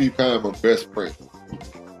and Steve Keim are best friends,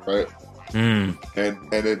 right? And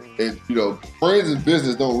it you know, friends and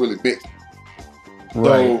business don't really mix.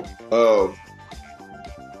 Right. So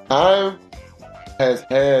Keim has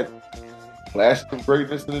had flashes of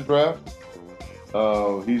greatness in the draft.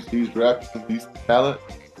 He's drafted some decent talent,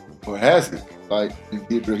 or has he? Like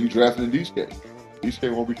he drafted in DK.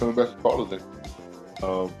 DK won't be coming back to Cardinals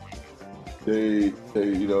anymore. They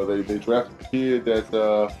drafted a kid that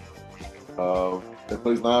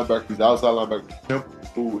plays linebacker. He's outside linebacker.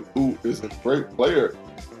 Who is a great player,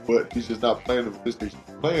 but he's just not playing the position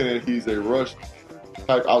he's playing in. He's a rush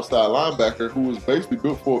type outside linebacker who was basically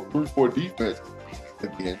built for a 3-4 defense,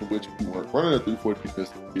 again, which we weren't running a 3-4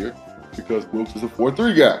 defense here because Wilkes is a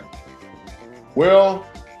 4-3 guy. Well,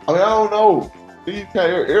 I mean, I don't know. Steve Keim,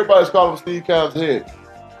 everybody's calling Steve Keim's head.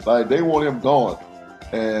 Like, they want him gone.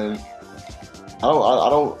 And I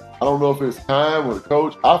don't know if it's Keim or the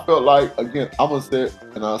coach. I felt like, again, I'm going to say it,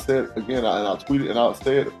 and I'll say it again, and I'll tweet it, and I'll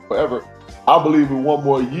say it forever. I believe in one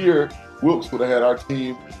more year, Wilkes would have had our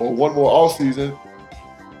team, or one more offseason,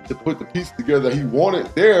 to put the pieces together that he wanted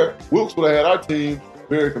there. Wilkes would have had our team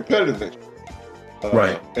very competitive next year.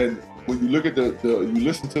 Right. And when you look at you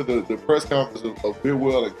listen to the press conference of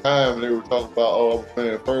Bidwell and Keim, and they were talking about, oh, I'm a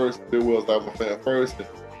fan first. Bidwell's like, I'm a fan first. And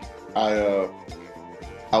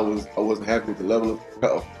I wasn't happy with the level of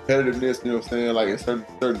competitiveness, you know what I'm saying? Like in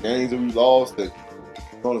certain games that we lost and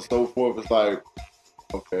so on and so forth. It's like,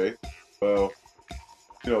 okay, well,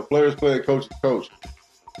 players play and coach is coach.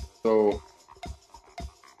 So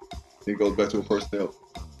it goes back to a personnel.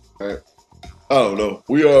 Right? I don't know.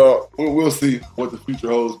 We'll see what the future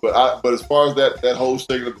holds. But as far as that whole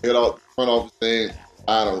shaking of the head out the front office thing,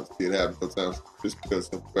 I don't see it happen sometimes just because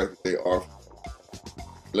of the fact that they are.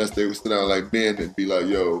 Unless they would sit down like men and be like,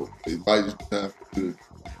 yo, it might just be time to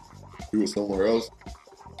do it somewhere else.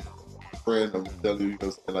 Friend, I'm telling you,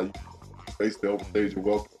 like you basically overstayed your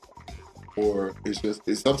welcome. Or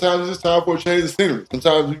sometimes it's just time for a change of scenery.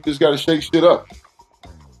 Sometimes you just got to shake shit up.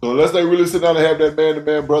 So unless they really sit down and have that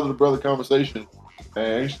man-to-man, brother-to-brother conversation,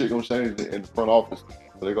 man, ain't shit gonna change in the front office.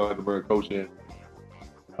 So they're gonna have to bring a coach in.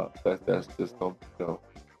 That's just gonna, he's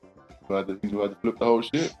gonna have to flip the whole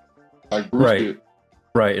shit. Like Bruce did.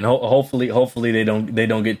 Right, and hopefully they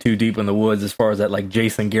don't get too deep in the woods as far as that like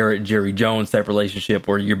Jason Garrett, Jerry Jones type relationship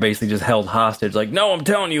where you're basically just held hostage. Like, no, I'm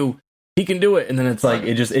telling you, he can do it, and then it's like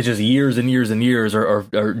it's just years and years and years,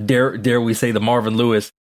 or dare we say the Marvin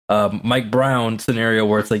Lewis, Mike Brown scenario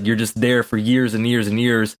where it's like you're just there for years and years and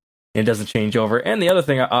years and it doesn't change over. And the other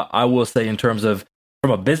thing I will say in terms of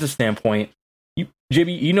from a business standpoint,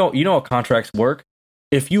 JB, you know how contracts work.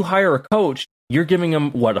 If you hire a coach, you're giving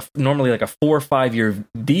them normally like a 4 or 5 year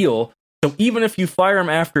deal. So even if you fire them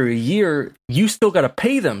after a year, you still got to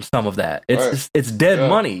pay them some of that. It's dead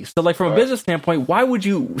money. So like from a business standpoint, why would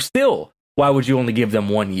you only give them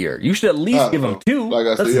 1 year? You should at least give them 2. Like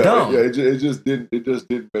I That's said, dumb. It just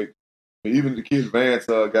didn't make. Even the kid Vance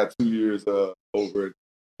got 2 years over it.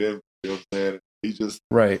 You know what I'm saying? He just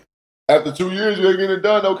after 2 years you ain't getting it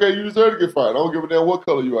done. Okay, you deserve to get fired. I don't give a damn what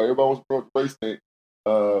color you are. Everybody wants to promote the race thing.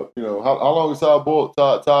 How long was Todd Boyle?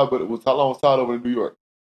 Todd, but how long was Todd over in New York?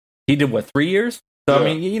 He did 3 years? So I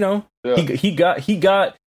mean, he got they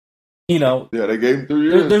gave him 3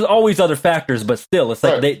 years. There's always other factors, but still, it's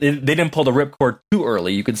like they didn't pull the ripcord too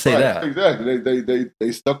early. You could say that. Exactly.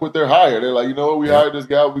 They stuck with their hire. They're like, you know what, we hired this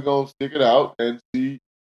guy. We're gonna stick it out and see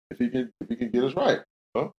if he can get us right.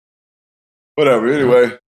 Huh? Whatever.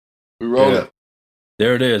 Anyway, we roll it.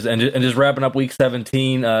 There it is. And just wrapping up week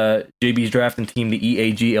 17, JB's drafting team, the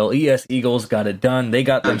EAGLES Eagles, got it done. They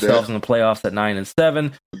got themselves in the playoffs at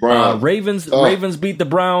 9-7. Ravens beat the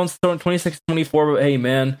Browns 26-24. But hey,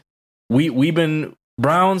 man, we've been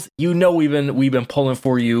Browns. We've been pulling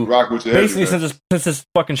for you basically since this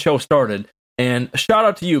fucking show started. And shout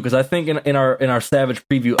out to you because I think in our Savage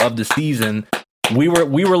preview of the season, we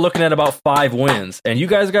were looking at about 5 wins, and you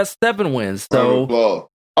guys got 7 wins. So.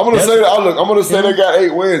 I'm gonna say that. I'm gonna say they got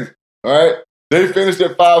 8 wins. All right, they finished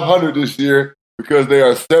at 500 this year because they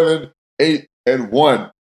are 7-8-1.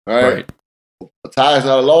 All right, a tie is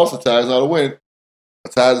not a loss. A tie is not a win. A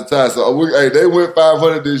tie is a tie. So they went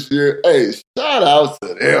 500 this year. Hey, shout out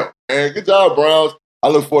to them, man. Good job, Browns. I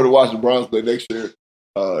look forward to watching the Browns play next year.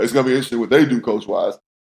 It's gonna be interesting what they do coach wise.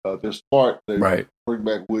 They're smart. They bring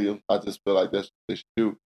back Williams. I just feel like that's what they should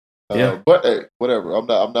do. But hey, whatever. I'm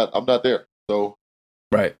not there. So.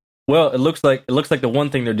 Right. Well, it looks like the one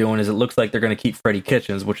thing they're doing is it looks like they're going to keep Freddie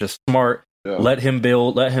Kitchens, which is smart. Yeah. Let him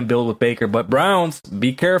build with Baker. But Browns,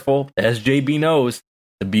 be careful. As JB knows,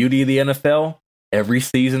 the beauty of the NFL, every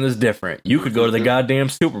season is different. You could go to the goddamn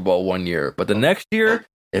Super Bowl one year, but the next year,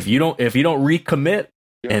 if you don't recommit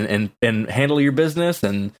and handle your business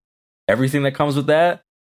and everything that comes with that,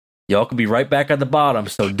 y'all could be right back at the bottom.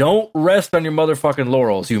 So don't rest on your motherfucking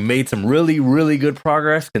laurels. You made some really, really good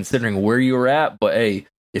progress considering where you were at. But hey,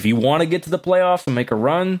 if you want to get to the playoffs and make a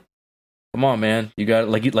run, come on, man. You got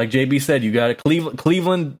like JB said, you got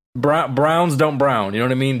Cleveland Browns don't brown. You know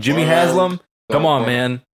what I mean? Jimmy Haslam, come on,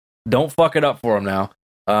 man. Don't fuck it up for him now.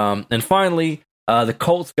 And finally, the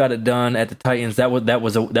Colts got it done at the Titans. That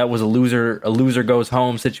was a loser goes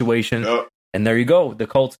home situation. Yep. And there you go. The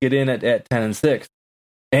Colts get in at 10-6.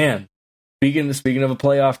 And speaking of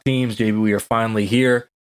playoff teams, JB, we are finally here.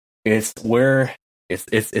 It's where it's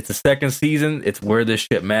the second season. It's where this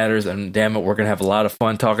shit matters. And damn it, we're gonna have a lot of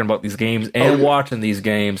fun talking about these games and watching these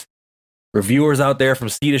games. Reviewers out there from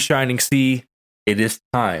sea to shining sea, it is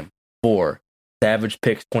time for Savage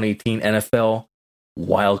Picks 2018 NFL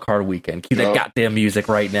Wildcard Weekend. Keep that goddamn music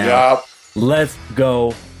right now. Yep. Let's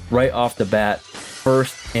go right off the bat.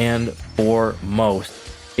 First and foremost,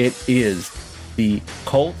 it is the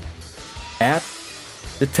Colts at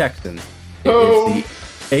the Texans. It is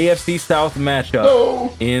the AFC South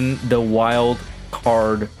matchup in the wild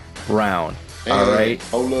card round. All right.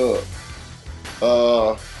 Hold up.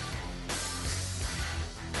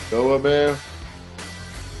 You know what, man?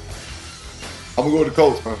 I'm gonna go with the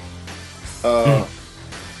Colts, man. I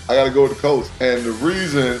gotta go with the Colts, and the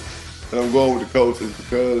reason that I'm going with the Colts is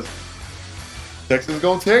because Texans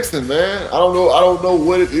gonna Texan, man. I don't know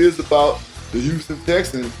what it is about the Houston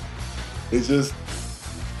Texans, it just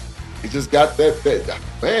got that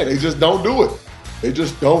man. They just don't do it. They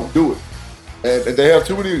just don't do it, and they have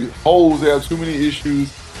too many holes. They have too many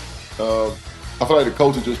issues. I feel like the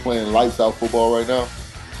coach is just playing lights out football right now,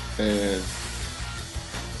 and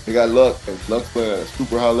they got Luck, and Luck's playing at a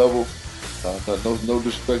super high level. No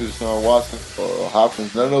disrespect to Deshaun Watson or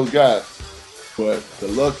Hopkins, none of those guys. But the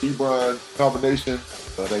Luck Ebron combination,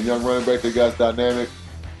 that young running back they got's dynamic.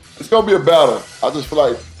 It's gonna be a battle. I just feel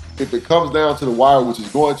like if it comes down to the wire, which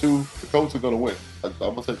is going to, the Colts are gonna win. I'm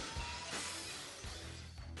gonna say.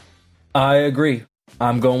 I agree.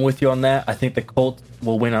 I'm going with you on that. I think the Colts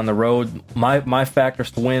will win on the road. My factors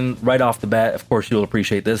to win right off the bat. Of course, you'll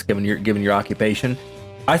appreciate this given your occupation.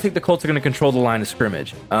 I think the Colts are going to control the line of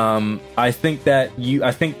scrimmage. I think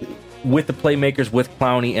with the playmakers, with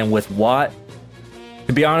Clowney and with Watt,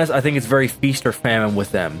 to be honest, I think it's very feast or famine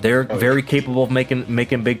with them. They're very capable of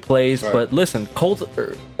making big plays. Right. But listen,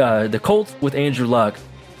 the Colts with Andrew Luck,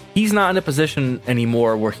 he's not in a position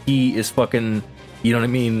anymore where he is fucking, you know what I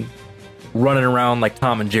mean, running around like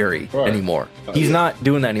Tom and Jerry anymore. He's not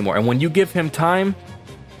doing that anymore. And when you give him time,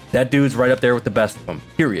 that dude's right up there with the best of them,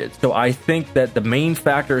 period. So I think that the main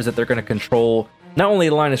factor is that they're going to control not only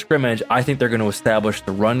the line of scrimmage, I think they're going to establish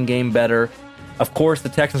the run game better. Of course, the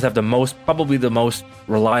Texans have probably the most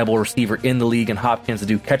reliable receiver in the league, and Hopkins. The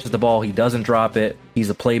dude catches the ball, he doesn't drop it. He's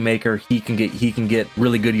a playmaker. He can get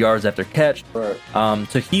really good yards after catch. Right.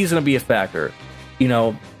 So he's going to be a factor. You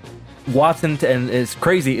know, Watson, and it's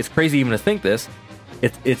crazy even to think this.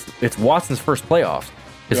 It's Watson's first playoffs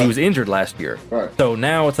because he was injured last year. Right. So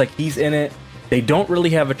now it's like he's in it. They don't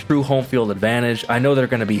really have a true home field advantage. I know they're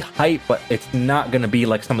going to be hyped, but it's not going to be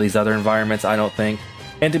like some of these other environments, I don't think.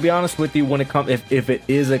 And to be honest with you, when it comes, if it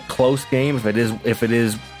is a close game, if it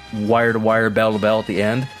is wire to wire, bell to bell at the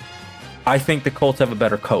end, I think the Colts have a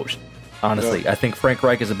better coach. Honestly, I think Frank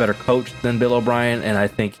Reich is a better coach than Bill O'Brien, and I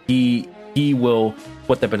think he will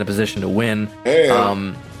put them in a position to win.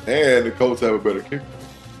 And the Colts have a better kicker.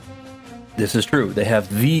 This is true. They have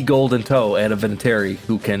the golden toe, Adam Vinatieri,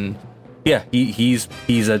 who can, he's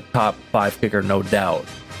a top 5 kicker, no doubt.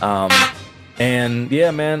 And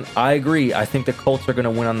yeah, man, I agree. I think the Colts are going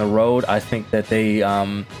to win on the road. I think that they,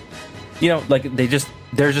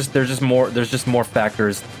 there's just more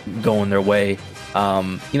factors going their way.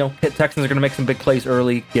 Texans are going to make some big plays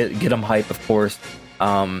early, get them hype, of course.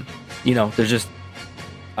 I think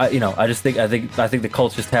the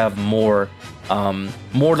Colts just have more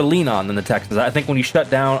to lean on than the Texans. I think when you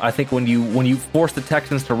shut down, I think when you force the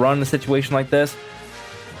Texans to run in a situation like this,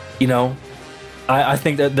 I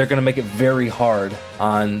think that they're going to make it very hard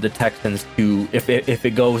on the Texans to if it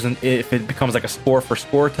becomes like a score for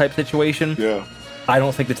score type situation. Yeah, I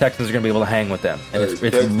don't think the Texans are going to be able to hang with them, and it's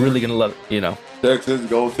really going to let Texans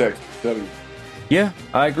go Texans. Tell you. Yeah,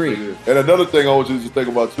 I agree. And another thing I want you to think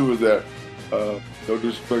about too is that no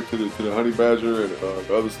disrespect to the Honey Badger and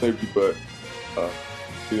the other safety, but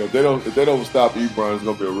if they don't stop Ebron, it's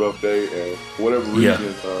going to be a rough day. And for whatever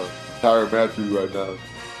reason, Tyrann Mathieu right now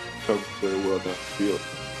comes very well down the field.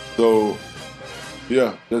 So,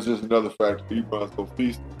 that's just another factor. Ebron's going to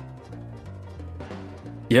feast.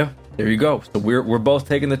 Yeah, there you go. So we're both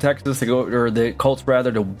taking the Texans to go, or the Colts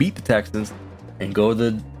rather, to beat the Texans and go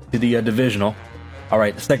to the divisional. All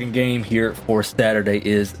right, the second game here for Saturday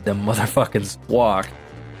is the motherfucking Squawk.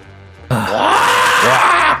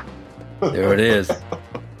 There it is.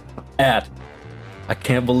 I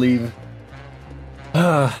can't believe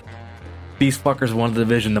these fuckers won the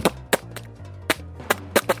division.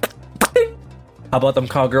 How about them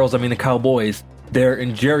cowgirls? I mean the Cowboys. They're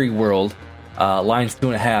in Jerry World. Lions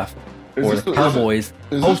 2.5. Or the Cowboys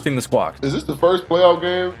hosting the Squawk. Is this the first playoff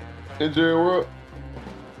game in Jerry World?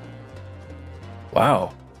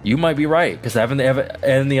 Wow, you might be right, because haven't they ever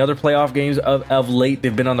in the other playoff games of late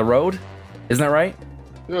they've been on the road? Isn't that right?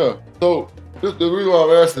 Yeah. So the reason why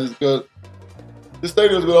I'm asking is because this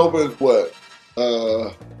stadium's been open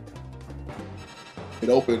it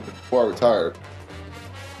opened before I retired.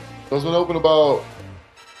 So it's been open about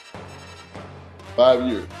 5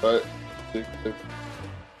 years, right? 6.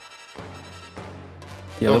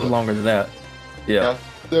 Yeah, a little longer than that. Yeah.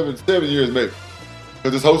 7 years maybe.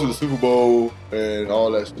 Because it's hosted the Super Bowl and all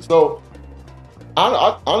that shit. So,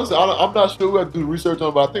 honestly, I'm not sure. We have to do research on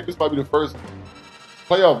it, but I think this might be the first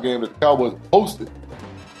playoff game that the Cowboys hosted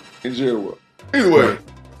in Jerry World. Either way,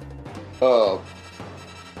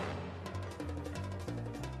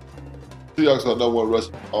 Seahawks are number 1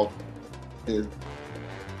 rushing off, and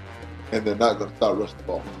they're not going to stop rushing the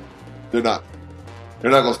ball. They're not. They're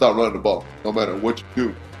not going to stop running the ball, no matter what you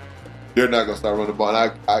do. they're not going to start running the ball.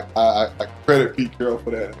 And I credit Pete Carroll for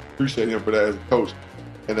that. Appreciate him for that as a coach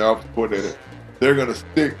and their offensive coordinator. They're going to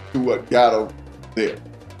stick to what got them there.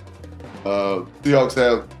 Seahawks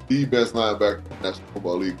have the best linebacker in the National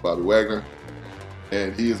Football League, Bobby Wagner,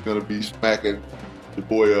 and he is going to be smacking the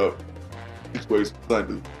boy up 6 ways from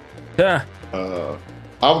Sunday. Yeah.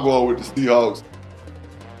 I'm going with the Seahawks.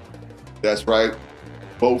 That's right.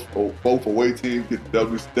 Both away teams get the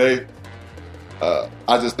W today.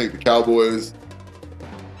 I just think the Cowboys.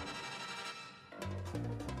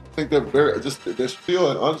 I think they're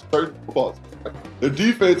still an uncertain football team. Their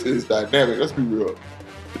defense is dynamic. Let's be real.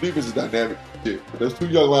 The defense is dynamic. There's 2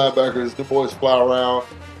 young linebackers. The boys fly around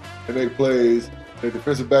and make plays. Their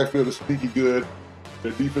defensive backfield is sneaky good.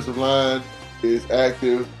 Their defensive line is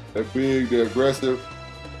active. They're big. They're aggressive.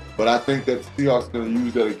 But I think that the Seahawks are going to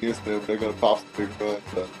use that against them. They're going to pop some big runs.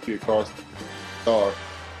 Kid Carson, star.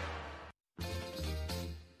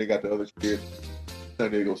 They got the other kid,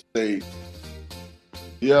 San Diego State.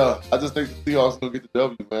 Yeah, I just think the Seahawks are going to get the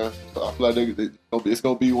W, man. So I feel like it's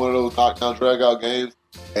going to be one of those knockdown, drag-out games,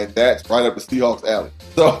 and that's right up the Seahawks' alley.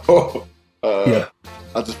 So I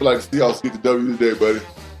just feel like the Seahawks get the W today, buddy.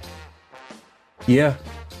 Yeah.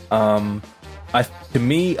 To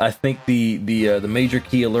me, I think the major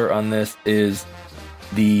key alert on this is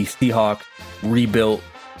the Seahawks rebuilt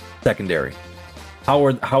secondary. How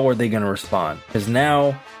are they going to respond? Because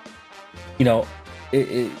now,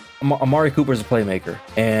 Amari Cooper is a playmaker,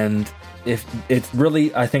 and if it's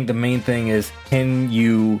really, I think the main thing is, can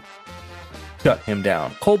you shut him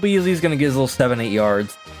down? Cole Beasley's going to get his little 7-8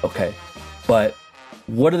 yards, okay, but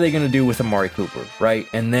what are they going to do with Amari Cooper, right?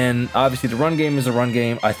 And then obviously the run game is a run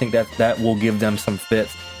game. I think that will give them some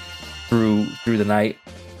fits through the night.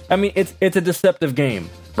 I mean, it's a deceptive game,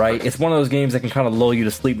 right? It's one of those games that can kind of lull you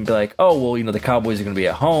to sleep and be like, oh, well, the Cowboys are going to be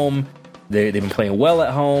at home. They've been playing well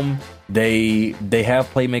at home. They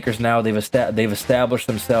have playmakers now. They've established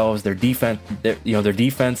themselves. Their defense, their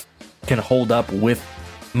defense can hold up with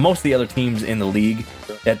most of the other teams in the league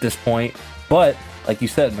at this point. But like you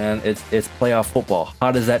said, man, it's playoff football.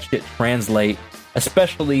 How does that shit translate,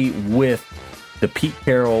 especially with the Pete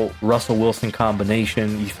Carroll, Russell Wilson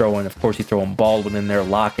combination? You throw in Baldwin in there,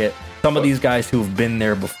 Lockett, some of these guys who have been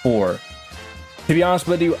there before. To be honest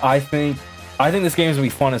with you, I think this game is gonna be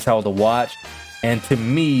fun as hell to watch. And to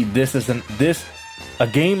me, a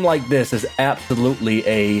game like this is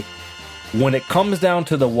absolutely when it comes down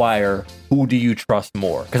to the wire, who do you trust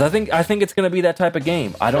more? Because I think it's going to be that type of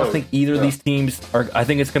game. I don't think either of these teams are. I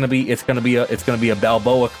think it's going to be a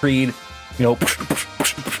Balboa Creed,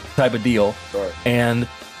 type of deal. Right. And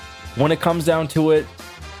when it comes down to it,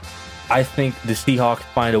 I think the Seahawks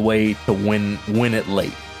find a way to win it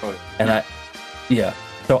late. Right. And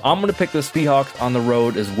so I'm going to pick the Seahawks on the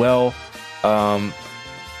road as well. Some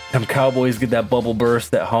Cowboys get that bubble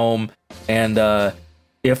burst at home, and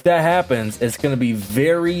if that happens, it's going to be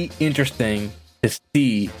very interesting to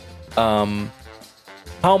see how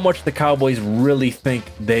much the Cowboys really think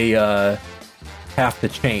they have to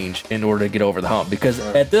change in order to get over the hump. Because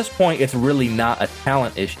at this point, it's really not a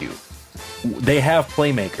talent issue. They have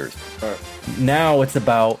playmakers. Now it's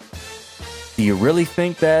about, do you really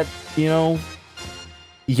think that,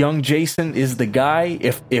 young Jason is the guy?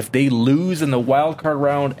 If they lose in the wild card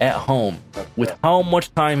round at home, with how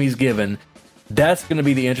much time he's given, that's going to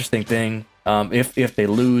be the interesting thing. If they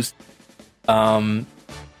lose,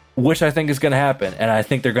 which I think is going to happen, and I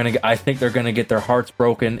think they're going to get their hearts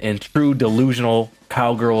broken in true delusional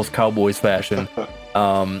Cowboys fashion. And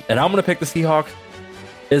I'm going to pick the Seahawks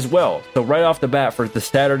as well. So right off the bat for the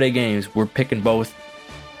Saturday games, we're picking both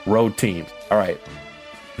road teams. All right.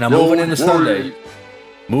 Now moving into Sunday,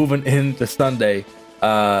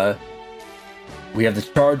 we have the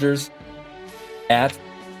Chargers at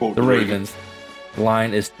the Ravens. The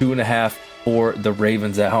line is 2.5 for the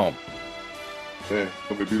Ravens at home. Man, it's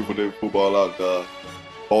going to be a beautiful day of football out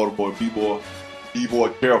Baltimore. Be more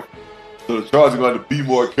careful. So the Chargers are going to be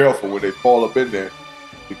more careful when they fall up in there,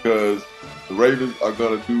 because the Ravens are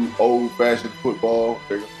going to do old-fashioned football.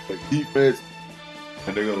 They're going to play defense,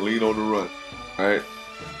 and they're going to lean on the run. All right?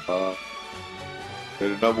 They're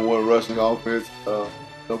the number one rushing offense. They're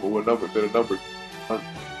the number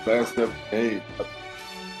last 7 games.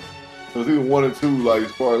 So it's either 1 or 2, like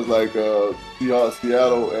as far as like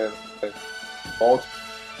Seattle and Baltimore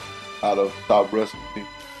out of top rushing teams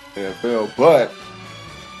in the NFL. But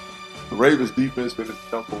the Ravens defense finished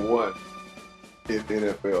number 1 in the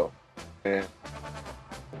NFL. And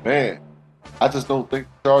man, I just don't think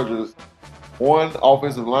the Chargers, 1,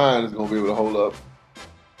 offensive line is going to be able to hold up.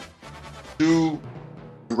 2,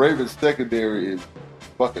 the Ravens secondary is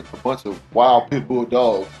fucking a bunch of wild pit bull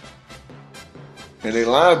dogs. and they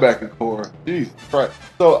linebacking core, Jesus Christ.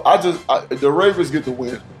 So the Ravens get the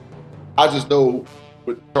win. I just know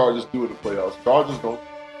what the Chargers do in the playoffs. Chargers going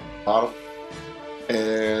bottom,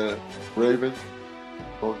 and Ravens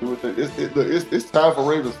going to do it. It's time for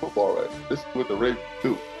Ravens football, right? This is what the Ravens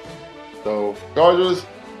do. So Chargers,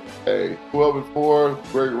 hey,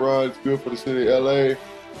 12-4, great run. It's good for the city of LA.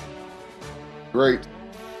 Great,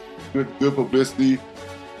 good publicity.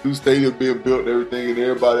 New stadium being built and everything, and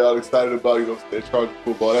everybody all excited about that Chargers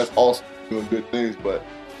football. That's awesome, doing good things. But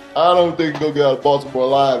I don't think they'll get out of Baltimore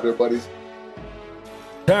alive, there, buddies.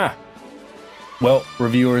 Well,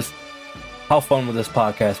 reviewers, how fun would this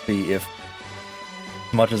podcast be if,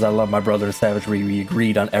 as much as I love my brother the Savagery, we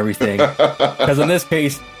agreed on everything? Because in this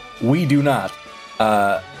case, we do not.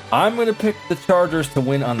 I'm going to pick the Chargers to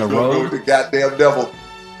win on the road. The goddamn devil.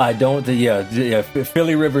 I don't. Yeah.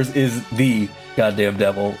 Philly Rivers is the goddamn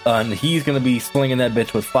devil, and he's going to be slinging that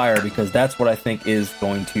bitch with fire because that's what I think is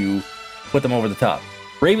going to put them over the top.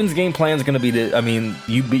 Ravens' game plan is going to be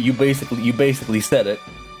you basically said it.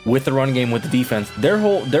 With the run game, with the defense, their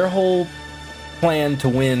whole plan to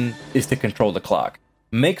win is to control the clock.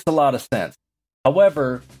 Makes a lot of sense.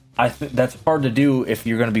 However, I think that's hard to do if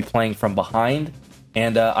you're going to be playing from behind,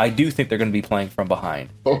 and I do think they're going to be playing from behind.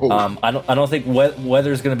 I don't think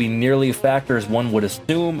weather's going to be nearly a factor as one would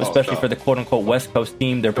assume, especially for the quote-unquote West Coast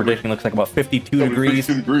team. Their prediction looks like about 52 degrees.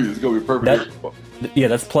 52 degrees. It's going to be perfect.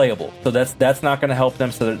 That's playable. So that's not going to help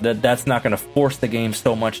them. So that's not going to force the game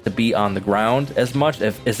so much to be on the ground as much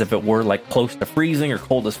as if it were like close to freezing or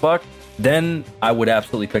cold as fuck. Then I would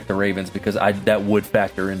absolutely pick the Ravens because that would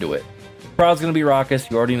factor into it. Crowd's going to be raucous.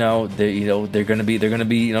 You already know. They're going to be. You know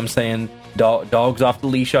what I'm saying? Dogs off the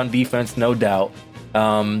leash on defense, no doubt.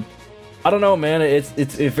 I don't know, man.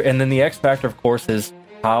 And then the X factor, of course, is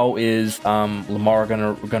how is Lamar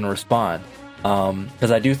gonna respond?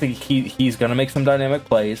 Because I do think he's gonna make some dynamic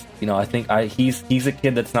plays. I think he's a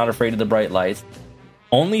kid that's not afraid of the bright lights.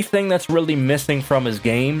 Only thing that's really missing from his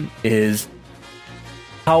game is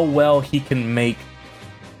how well he can make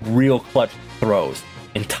real clutch throws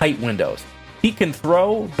in tight windows. He can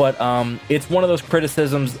throw, but it's one of those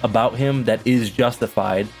criticisms about him that is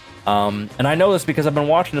justified. And I know this because I've been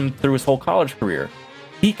watching him through his whole college career.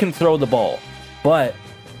 He can throw the ball, but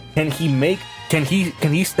can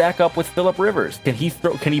he stack up with Phillip Rivers? Can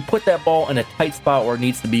he put that ball in a tight spot where it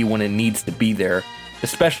needs to be when it needs to be there,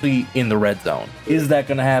 especially in the red zone? Is that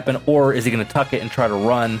going to happen, or is he going to tuck it and try to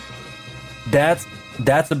run? That's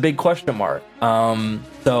a big question mark.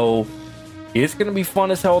 So it's going to be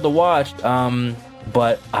fun as hell to watch.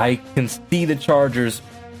 But I can see the Chargers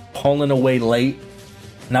pulling away late,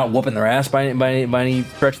 not whooping their ass by any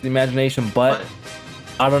stretch of the imagination, but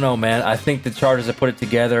I don't know, man. I think the Chargers have put it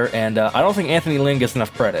together, and I don't think Anthony Lynn gets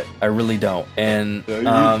enough credit. I really don't. And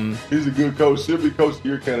he's a good coach. Should be coach of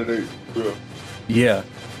your candidate. Yeah.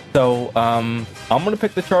 So I'm going to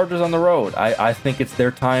pick the Chargers on the road. I think it's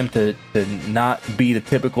their time to not be the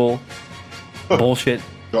typical bullshit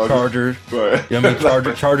Chargers. Right. You know what I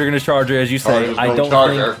mean? Charger going to Charger, as you say. I don't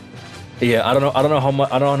think. Yeah, I don't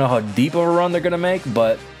know how deep of a run they're going to make,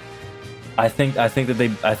 but I think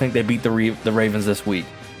they beat the Ravens this week.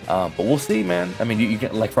 But we'll see, man. I mean, you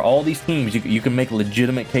can, like, for all these teams, you can make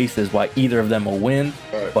legitimate cases why either of them will win.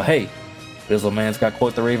 Right. But hey, Bizzle man's got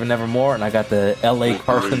quote the Raven nevermore, and I got the L.A.,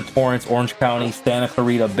 Carson, Torrance, Orange County, Santa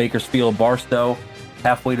Clarita, Bakersfield, Barstow,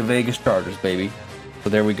 halfway to Vegas Chargers, baby. So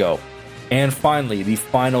there we go. And finally, the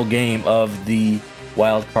final game of the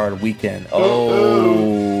wild card weekend.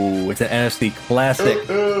 Oh, it's an NFC classic.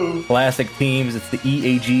 Classic teams. It's the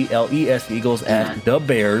EAGLES Eagles at the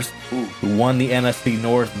Bears, who won the NFC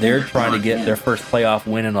North. They're trying to get their first playoff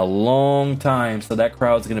win in a long time, so that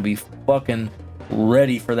crowd's going to be fucking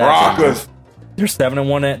ready for that. They're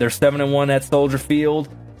 7-1 They're 7-1 at Soldier Field.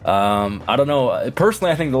 I don't know.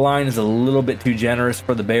 Personally, I think the line is a little bit too generous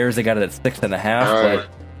for the Bears. They got it at 6.5. Right.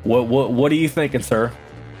 But what are you thinking, sir?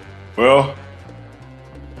 Well,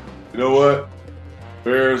 you know what?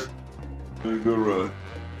 Bears been a good run.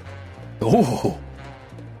 Ooh,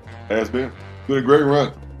 has been a great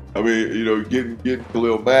run. I mean, getting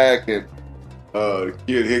Khalil Mack and the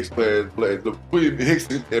kid Hicks playing between Hicks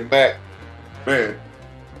and Mack, man,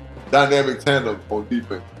 dynamic tandem on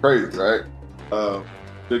defense, crazy, right?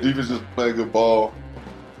 The defense is playing good ball,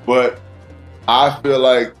 but I feel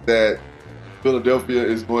like that Philadelphia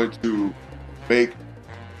is going to make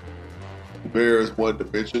the Bears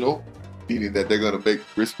one-dimensional, meaning that they're going to make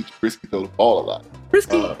risky throw the ball a lot.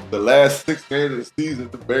 Risky. The last 6 games of the season,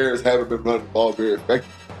 the Bears haven't been running the ball very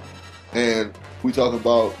effectively. And we talk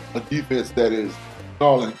about a defense that is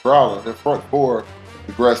snarling, growling. Their front four,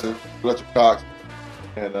 aggressive. Fletcher Cox,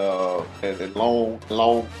 and Long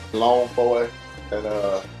boy, and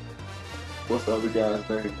what's the other guy's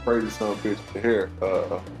name? Crazy son of a bitch with the hair.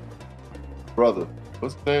 Brother,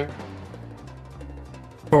 what's his name?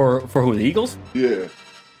 For who? The Eagles? Yeah,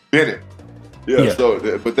 Bennett. Yeah. So,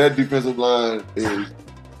 but that defensive line is.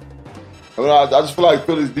 I just feel like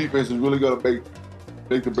Philly's defense is really gonna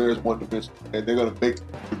make the Bears one dimension, and they're gonna make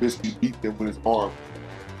Trubisky beat them with his arm.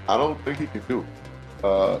 I don't think he can do it.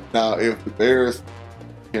 Now, if the Bears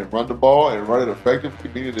can run the ball and run it effectively,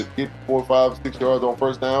 meaning to get 4, 5, 6 yards on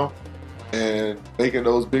first down and making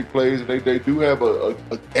those big plays, and they do have a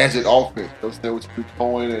gadget offense. You understand what you do,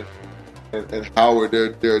 Cohen and Howard,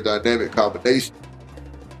 they're a dynamic combination.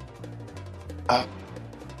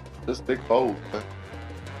 Just Nick Foles, man.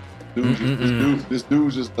 This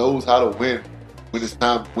dude just knows how to win when it's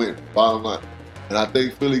time to win, bottom line. And I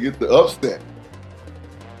think Philly gets the upset.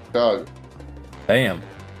 Chicago. Damn.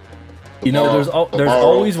 There's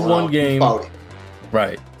always one game.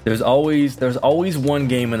 Right. There's always one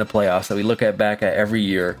game in the playoffs that we look back at every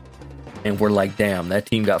year, and we're like, damn, that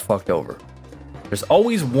team got fucked over. There's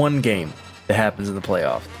always one game that happens in the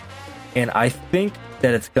playoffs. And I think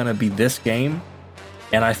that it's going to be this game,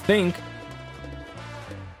 and I think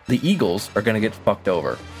the Eagles are going to get fucked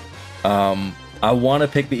over. I want to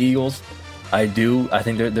pick the Eagles. I do. I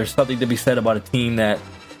think there's something to be said about a team that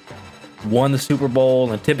won the Super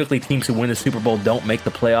Bowl, and typically teams who win the Super Bowl don't make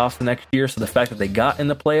the playoffs the next year. So the fact that they got in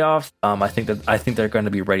the playoffs, I think they're going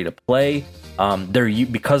to be ready to play.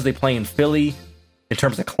 Because they play in Philly, in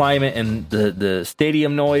terms of climate and the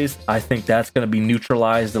stadium noise, I think that's going to be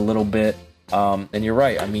neutralized a little bit. And you're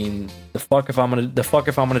right. I mean, the fuck if I'm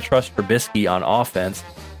gonna trust Trubisky on offense.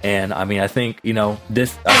 And I mean, I think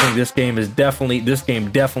this game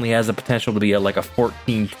definitely has the potential to be like a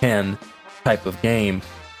 14-10 type of game.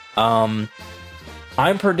 I'm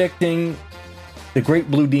predicting, the great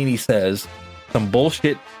Blue Dini says, some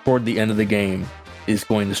bullshit toward the end of the game is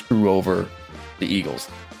going to screw over the Eagles.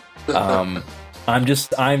 I'm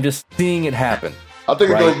just seeing it happen. I think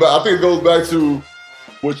it goes back to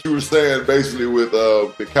what you were saying, basically, with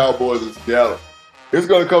the Cowboys in Seattle. It's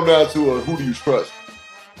going to come down to who do you trust.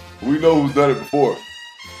 We know who's done it before,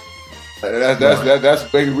 and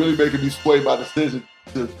that's really making me sway my decision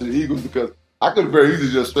to the Eagles, because I could have very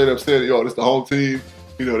easily just straight up said, "Yo, this the home team.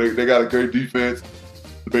 They got a great defense."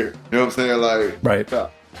 The Bears. You know what I'm saying? Like, right. I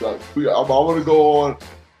want to go on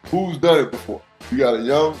who's done it before. You got a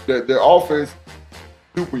young, their offense,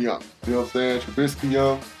 super young. You know what I'm saying? Trubisky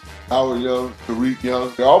young, Howard young, Tariq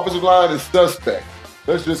young. Their offensive line is suspect.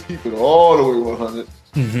 Let's just keep it all the way 100.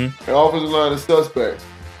 Mm-hmm. Their offensive line is suspect.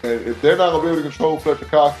 And if they're not going to be able to control Fletcher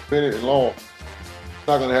Cox, Bennett, and Long, it's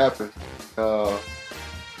not going to happen.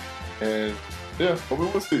 And yeah, but we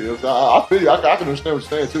will see. I feel you. I can understand what you're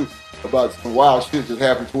saying too about some wild shit just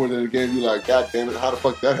happened toward the end of the game. You're like, God damn it, how the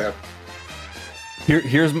fuck did that happen?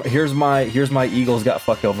 Here's my Eagles got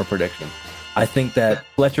fucked over prediction. I think that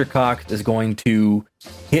Fletcher Cox is going to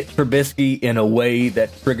hit Trubisky in a way that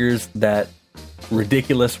triggers that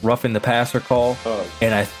ridiculous roughing the passer call,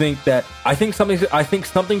 and I think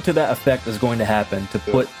something to that effect is going to happen to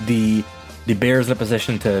put the Bears in a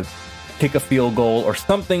position to kick a field goal or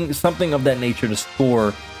something of that nature to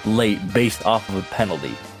score late based off of a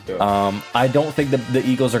penalty. I don't think the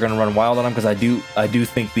Eagles are going to run wild on them, because I do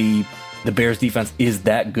think the Bears defense is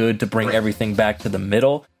that good to bring everything back to the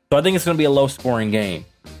middle. So I think it's going to be a low scoring game,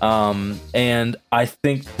 and I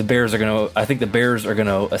think the Bears are going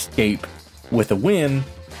to escape with a win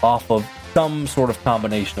off of some sort of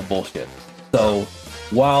combination of bullshit. So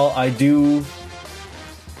while I do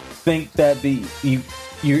think that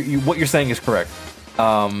what you're saying is correct,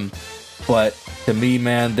 but to me,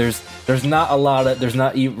 man, there's not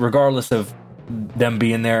regardless of them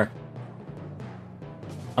being there,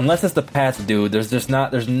 unless it's the Pats, dude. There's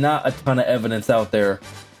not a ton of evidence out there.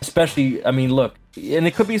 Especially, I mean, look, and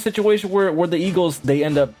it could be a situation where the Eagles, they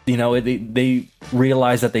end up, they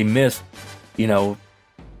realize that they missed, some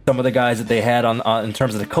of the guys that they had on in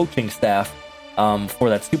terms of the coaching staff for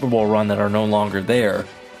that Super Bowl run that are no longer there.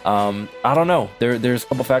 I don't know. There's a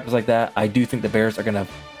couple factors like that. I do think the Bears are going to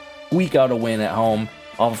squeak out a win at home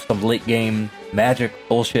off of some late game magic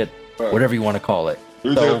bullshit, whatever you want to call it.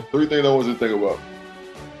 Three things I want you to think about: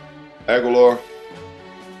 Aguilar,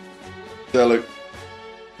 Selleck,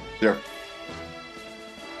 Jeffries.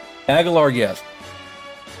 Aguilar, yes.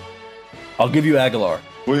 I'll give you Aguilar.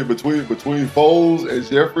 Between Foles and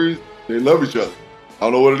Jeffries, they love each other. I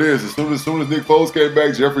don't know what it is. As soon as Nick Foles came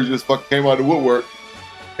back, Jeffries just fucking came out of the woodwork.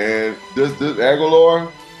 And just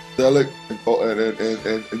Aguilar, Selleck,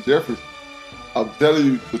 and Jeffries. I'm telling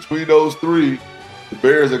you, between those three, the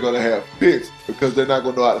Bears are going to have fits because they're not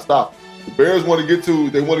going to know how to stop them. The Bears want to get to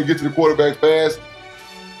the quarterback fast,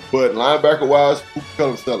 but linebacker-wise, who can tell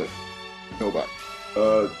them sell it? Nobody.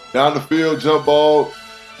 Down the field, jump ball.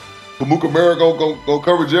 Kamara gonna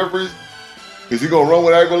cover Jeffries. Is he gonna run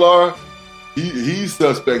with Aguilar? He's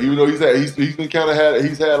suspect, even though he's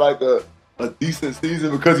had like a decent season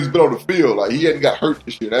because he's been on the field. Like he hadn't got hurt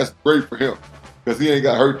this year. That's great for him because he ain't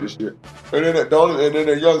got hurt this year. And then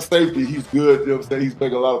that young safety, he's good. You know what I'm saying? He's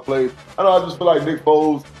making a lot of plays. I just feel like Nick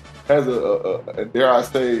Foles has a dare I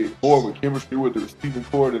say, more of a chemistry with the receiving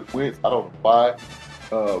core than Wentz. I don't know why,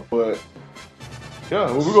 but. Yeah,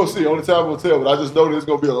 well, we're going to see. Only time will tell. But I just know there's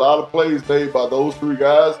going to be a lot of plays made by those three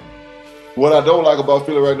guys. What I don't like about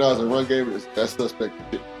Philly right now is the run game is that suspect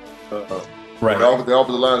shit. Right. The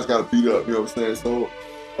offensive line is kind of beat up, you know what I'm saying? So,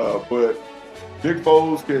 but Nick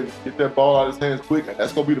Foles can get that ball out of his hands quick, and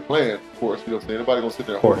that's going to be the plan, of course. You know what I'm saying? Nobody going to sit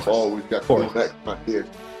there and hold the ball when you got Khalil Mack in my head.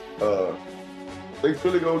 I think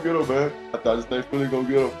Philly going to get him, man. I just think Philly going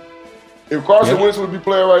to get him. If Carson Wentz would be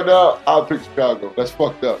playing right now, I'd pick Chicago. That's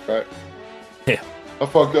fucked up, right? Yeah. I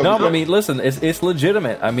fucked up. No, I mean, listen, it's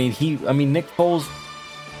legitimate. I mean, Nick Foles,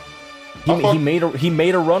 he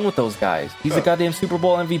made a run with those guys. He's a goddamn Super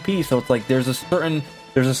Bowl MVP. So it's like there's a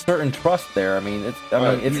certain trust there. I mean, it's kind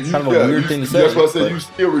of a weird thing to say. That's why I said you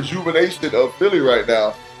see a rejuvenation of Philly right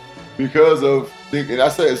now because of thinking. I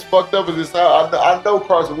say it's fucked up as this sound. I know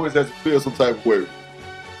Carson Wentz has to feel some type of way.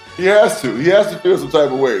 He has to feel some type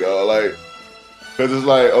of way, dog. Like. Because it's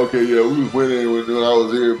like, okay, yeah, we was winning when I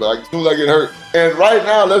was here, but as soon as I get hurt. And right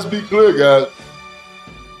now, let's be clear, guys.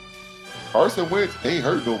 Carson Wentz ain't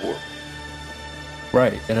hurt no more.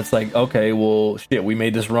 Right. And it's like, okay, well, shit, we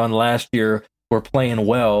made this run last year. We're playing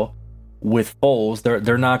well with Foles.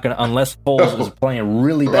 They're not going to, unless Foles is playing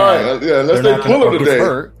really bad. Right. Yeah, unless they pull him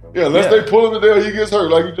today. Yeah, unless they pull him today, he gets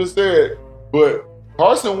hurt, like you just said. But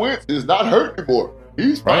Carson Wentz is not hurt anymore.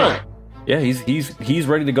 He's fine. Right. Yeah, he's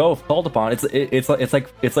ready to go if called upon. It's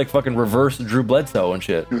like fucking reverse Drew Bledsoe and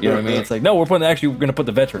shit. You know what I mean? It's like, no, we're gonna put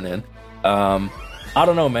the veteran in. I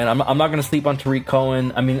don't know, man. I'm not gonna sleep on Tariq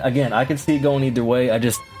Cohen. I mean, again, I can see it going either way. I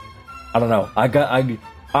don't know.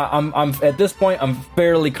 I'm at this point, I'm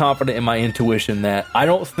fairly confident in my intuition that I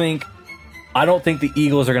don't think the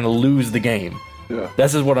Eagles are gonna lose the game. Yeah.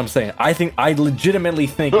 This is what I'm saying. I legitimately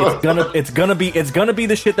think it's gonna be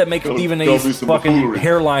the shit that makes Stephen A's fucking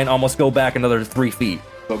hairline almost go back another 3 feet.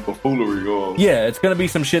 Some buffoonery going on. Yeah, it's gonna be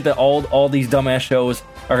some shit that all these dumbass shows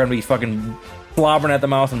are gonna be fucking slobbering at the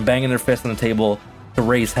mouth and banging their fists on the table to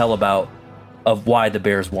raise hell about of why the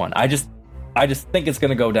Bears won. I just think it's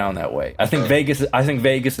gonna go down that way. I think Vegas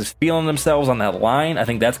is feeling themselves on that line. I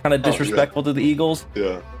think that's kind of disrespectful to the Eagles.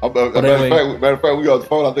 Yeah. Matter of fact, we got the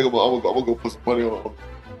phone. I think I'm gonna go put some money on.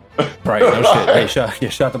 Right. No shit. Hey,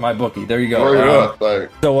 shout to my bookie. There you go.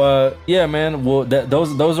 So yeah, man. Well,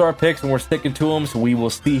 those are our picks, and we're sticking to them. So we will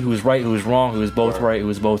see who's right, who's wrong, who's both right,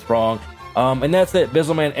 who's both wrong. And that's it,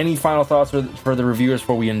 Bizzleman. Any final thoughts for the reviewers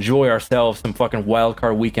before we enjoy ourselves some fucking wild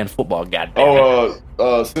card weekend football? Goddamn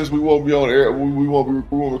it. Since we won't be on air, we won't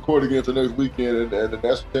record again until next weekend, and the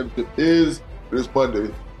national championship is this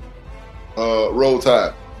Monday. Roll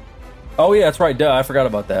Tide. Oh yeah, that's right. Duh, I forgot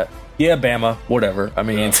about that. Yeah, Bama, whatever. I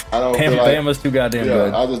mean, Bama's too goddamn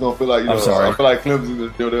good. I just don't feel like I'm sorry. I feel like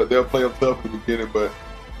Clemson, they'll play them tough in the beginning, but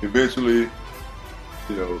eventually,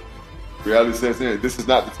 reality sets in. This is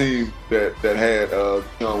not the team that had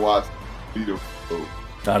Deshaun Watson beat them. So.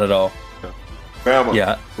 Not at all. Bama.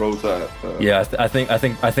 Yeah. Roll Tide. I think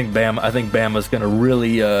Bama's gonna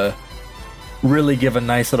really give a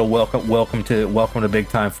nice little welcome to big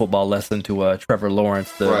time football lesson to Trevor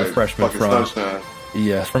Lawrence, the freshman from Sunshine.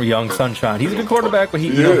 Yeah, from Young Sunshine. He's a good quarterback, but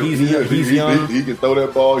he's young. He can throw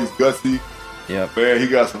that ball. He's gutsy. Yeah, man. He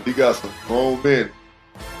got some grown men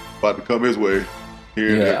about to come his way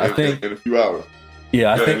here in a few hours.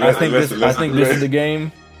 Yeah, I think this is the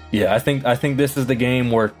game. Yeah, I think this is the game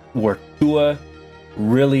where Tua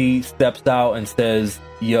really steps out and says,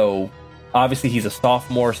 "Yo." Obviously, he's a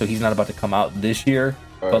sophomore, so he's not about to come out this year.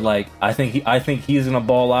 Right. But like, I think he's gonna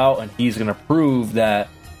ball out, and he's gonna prove that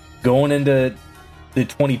going into the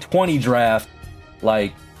 2020 draft,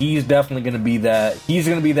 like he's definitely gonna be that. He's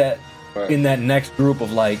gonna be that in that next group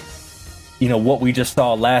of like, what we just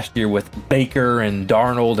saw last year with Baker and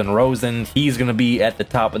Darnold and Rosen. He's gonna be at the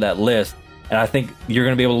top of that list, and I think you're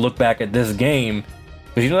gonna be able to look back at this game.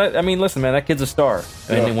 Because listen, man, that kid's a star.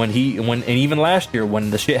 Yeah. And even last year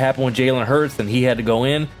when the shit happened with Jalen Hurts and he had to go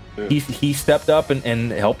in, he stepped up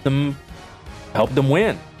and helped them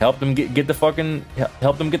win, helped them get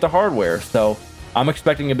the hardware. So I'm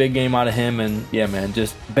expecting a big game out of him. And yeah, man,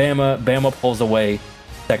 just Bama pulls away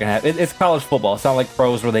second half. It's college football. It's not like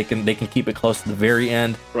pros where they can keep it close to the very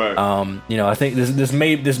end. Right. I think this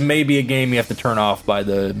may be a game you have to turn off by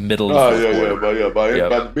the middle. By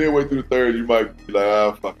the midway through the third, you might be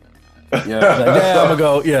like, fuck. Yeah, I'm gonna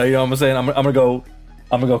go. Yeah, you know what I'm saying. I'm gonna go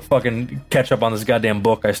fucking catch up on this goddamn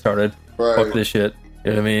book I started. Right. Fuck this shit.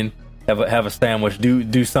 You know what I mean? Have a sandwich.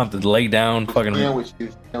 Do something. Lay down. Fucking. Sandwich.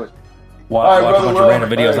 Watch a bunch of random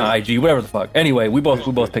videos on IG. Whatever the fuck. Anyway, we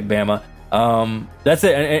both picked Bama. That's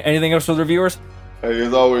it. Anything else for the reviewers? Hey,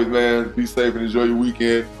 as always, man, be safe and enjoy your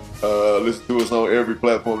weekend. Listen to us on every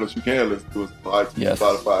platform that you can listen to us on iTunes,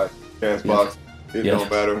 Spotify, Castbox. It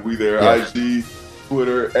don't matter. We there. IG,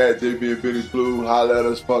 Twitter, at JB and Benny Blue. Holler at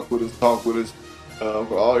us, fuck with us, talk with us.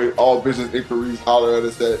 For all business inquiries, holler at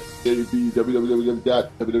us at JB,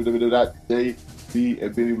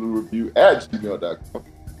 www.jbandbluereview@gmail.com.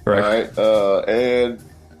 Correct. All right. And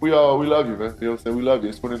we love you, man. You know what I'm saying? We love you.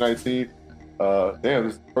 It's 2019. Damn,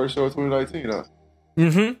 this is the first show of 2019, huh?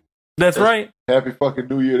 Mm-hmm. That's right. Happy fucking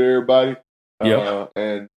New Year to everybody. Yep.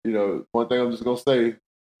 And, one thing I'm just going to say,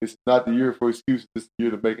 it's not the year for excuses. It's the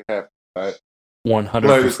year to make it happen. All right?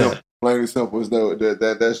 100%. Plain and simple.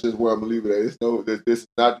 That's just where I'm going to leave it at. This is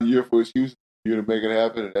not the year for excuses. It's the year to make it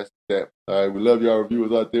happen, and that's that. All right? We love y'all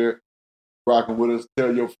reviewers out there rocking with us.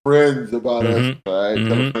 Tell your friends about us. All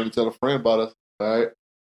right? Tell a friend about us. All right?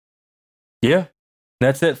 Yeah.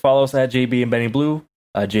 That's it. Follow us at JB and Benny Blue,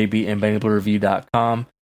 JBandBennyBlueReview.com.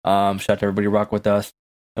 Shout out to everybody rock with us.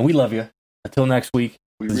 And we love you. Until next week,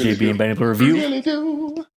 this is JB and Benny Blue Review. We really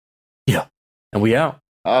do. Yeah. And we out.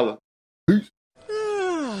 Holla. Peace.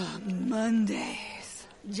 Mondays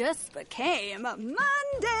just became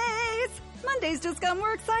Mondays. Mondays just got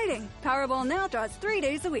more exciting. Powerball now draws 3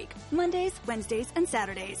 days a week. Mondays, Wednesdays, and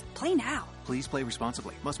Saturdays. Play now. Please play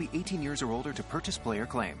responsibly. Must be 18 years or older to purchase, play, or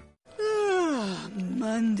claim.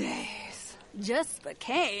 Mondays just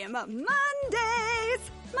became Mondays.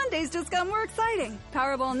 Mondays just got more exciting.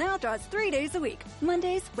 Powerball now draws 3 days a week.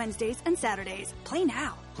 Mondays, Wednesdays, and Saturdays. Play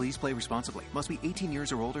now. Please play responsibly. Must be 18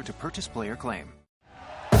 years or older to purchase, play, or claim.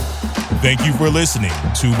 Thank you for listening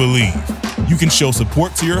to Believe. You can show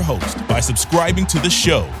support to your host by subscribing to the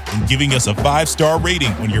show and giving us a 5-star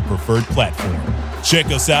rating on your preferred platform. Check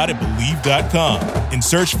us out at Believe.com and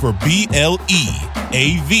search for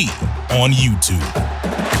BLEAV on YouTube.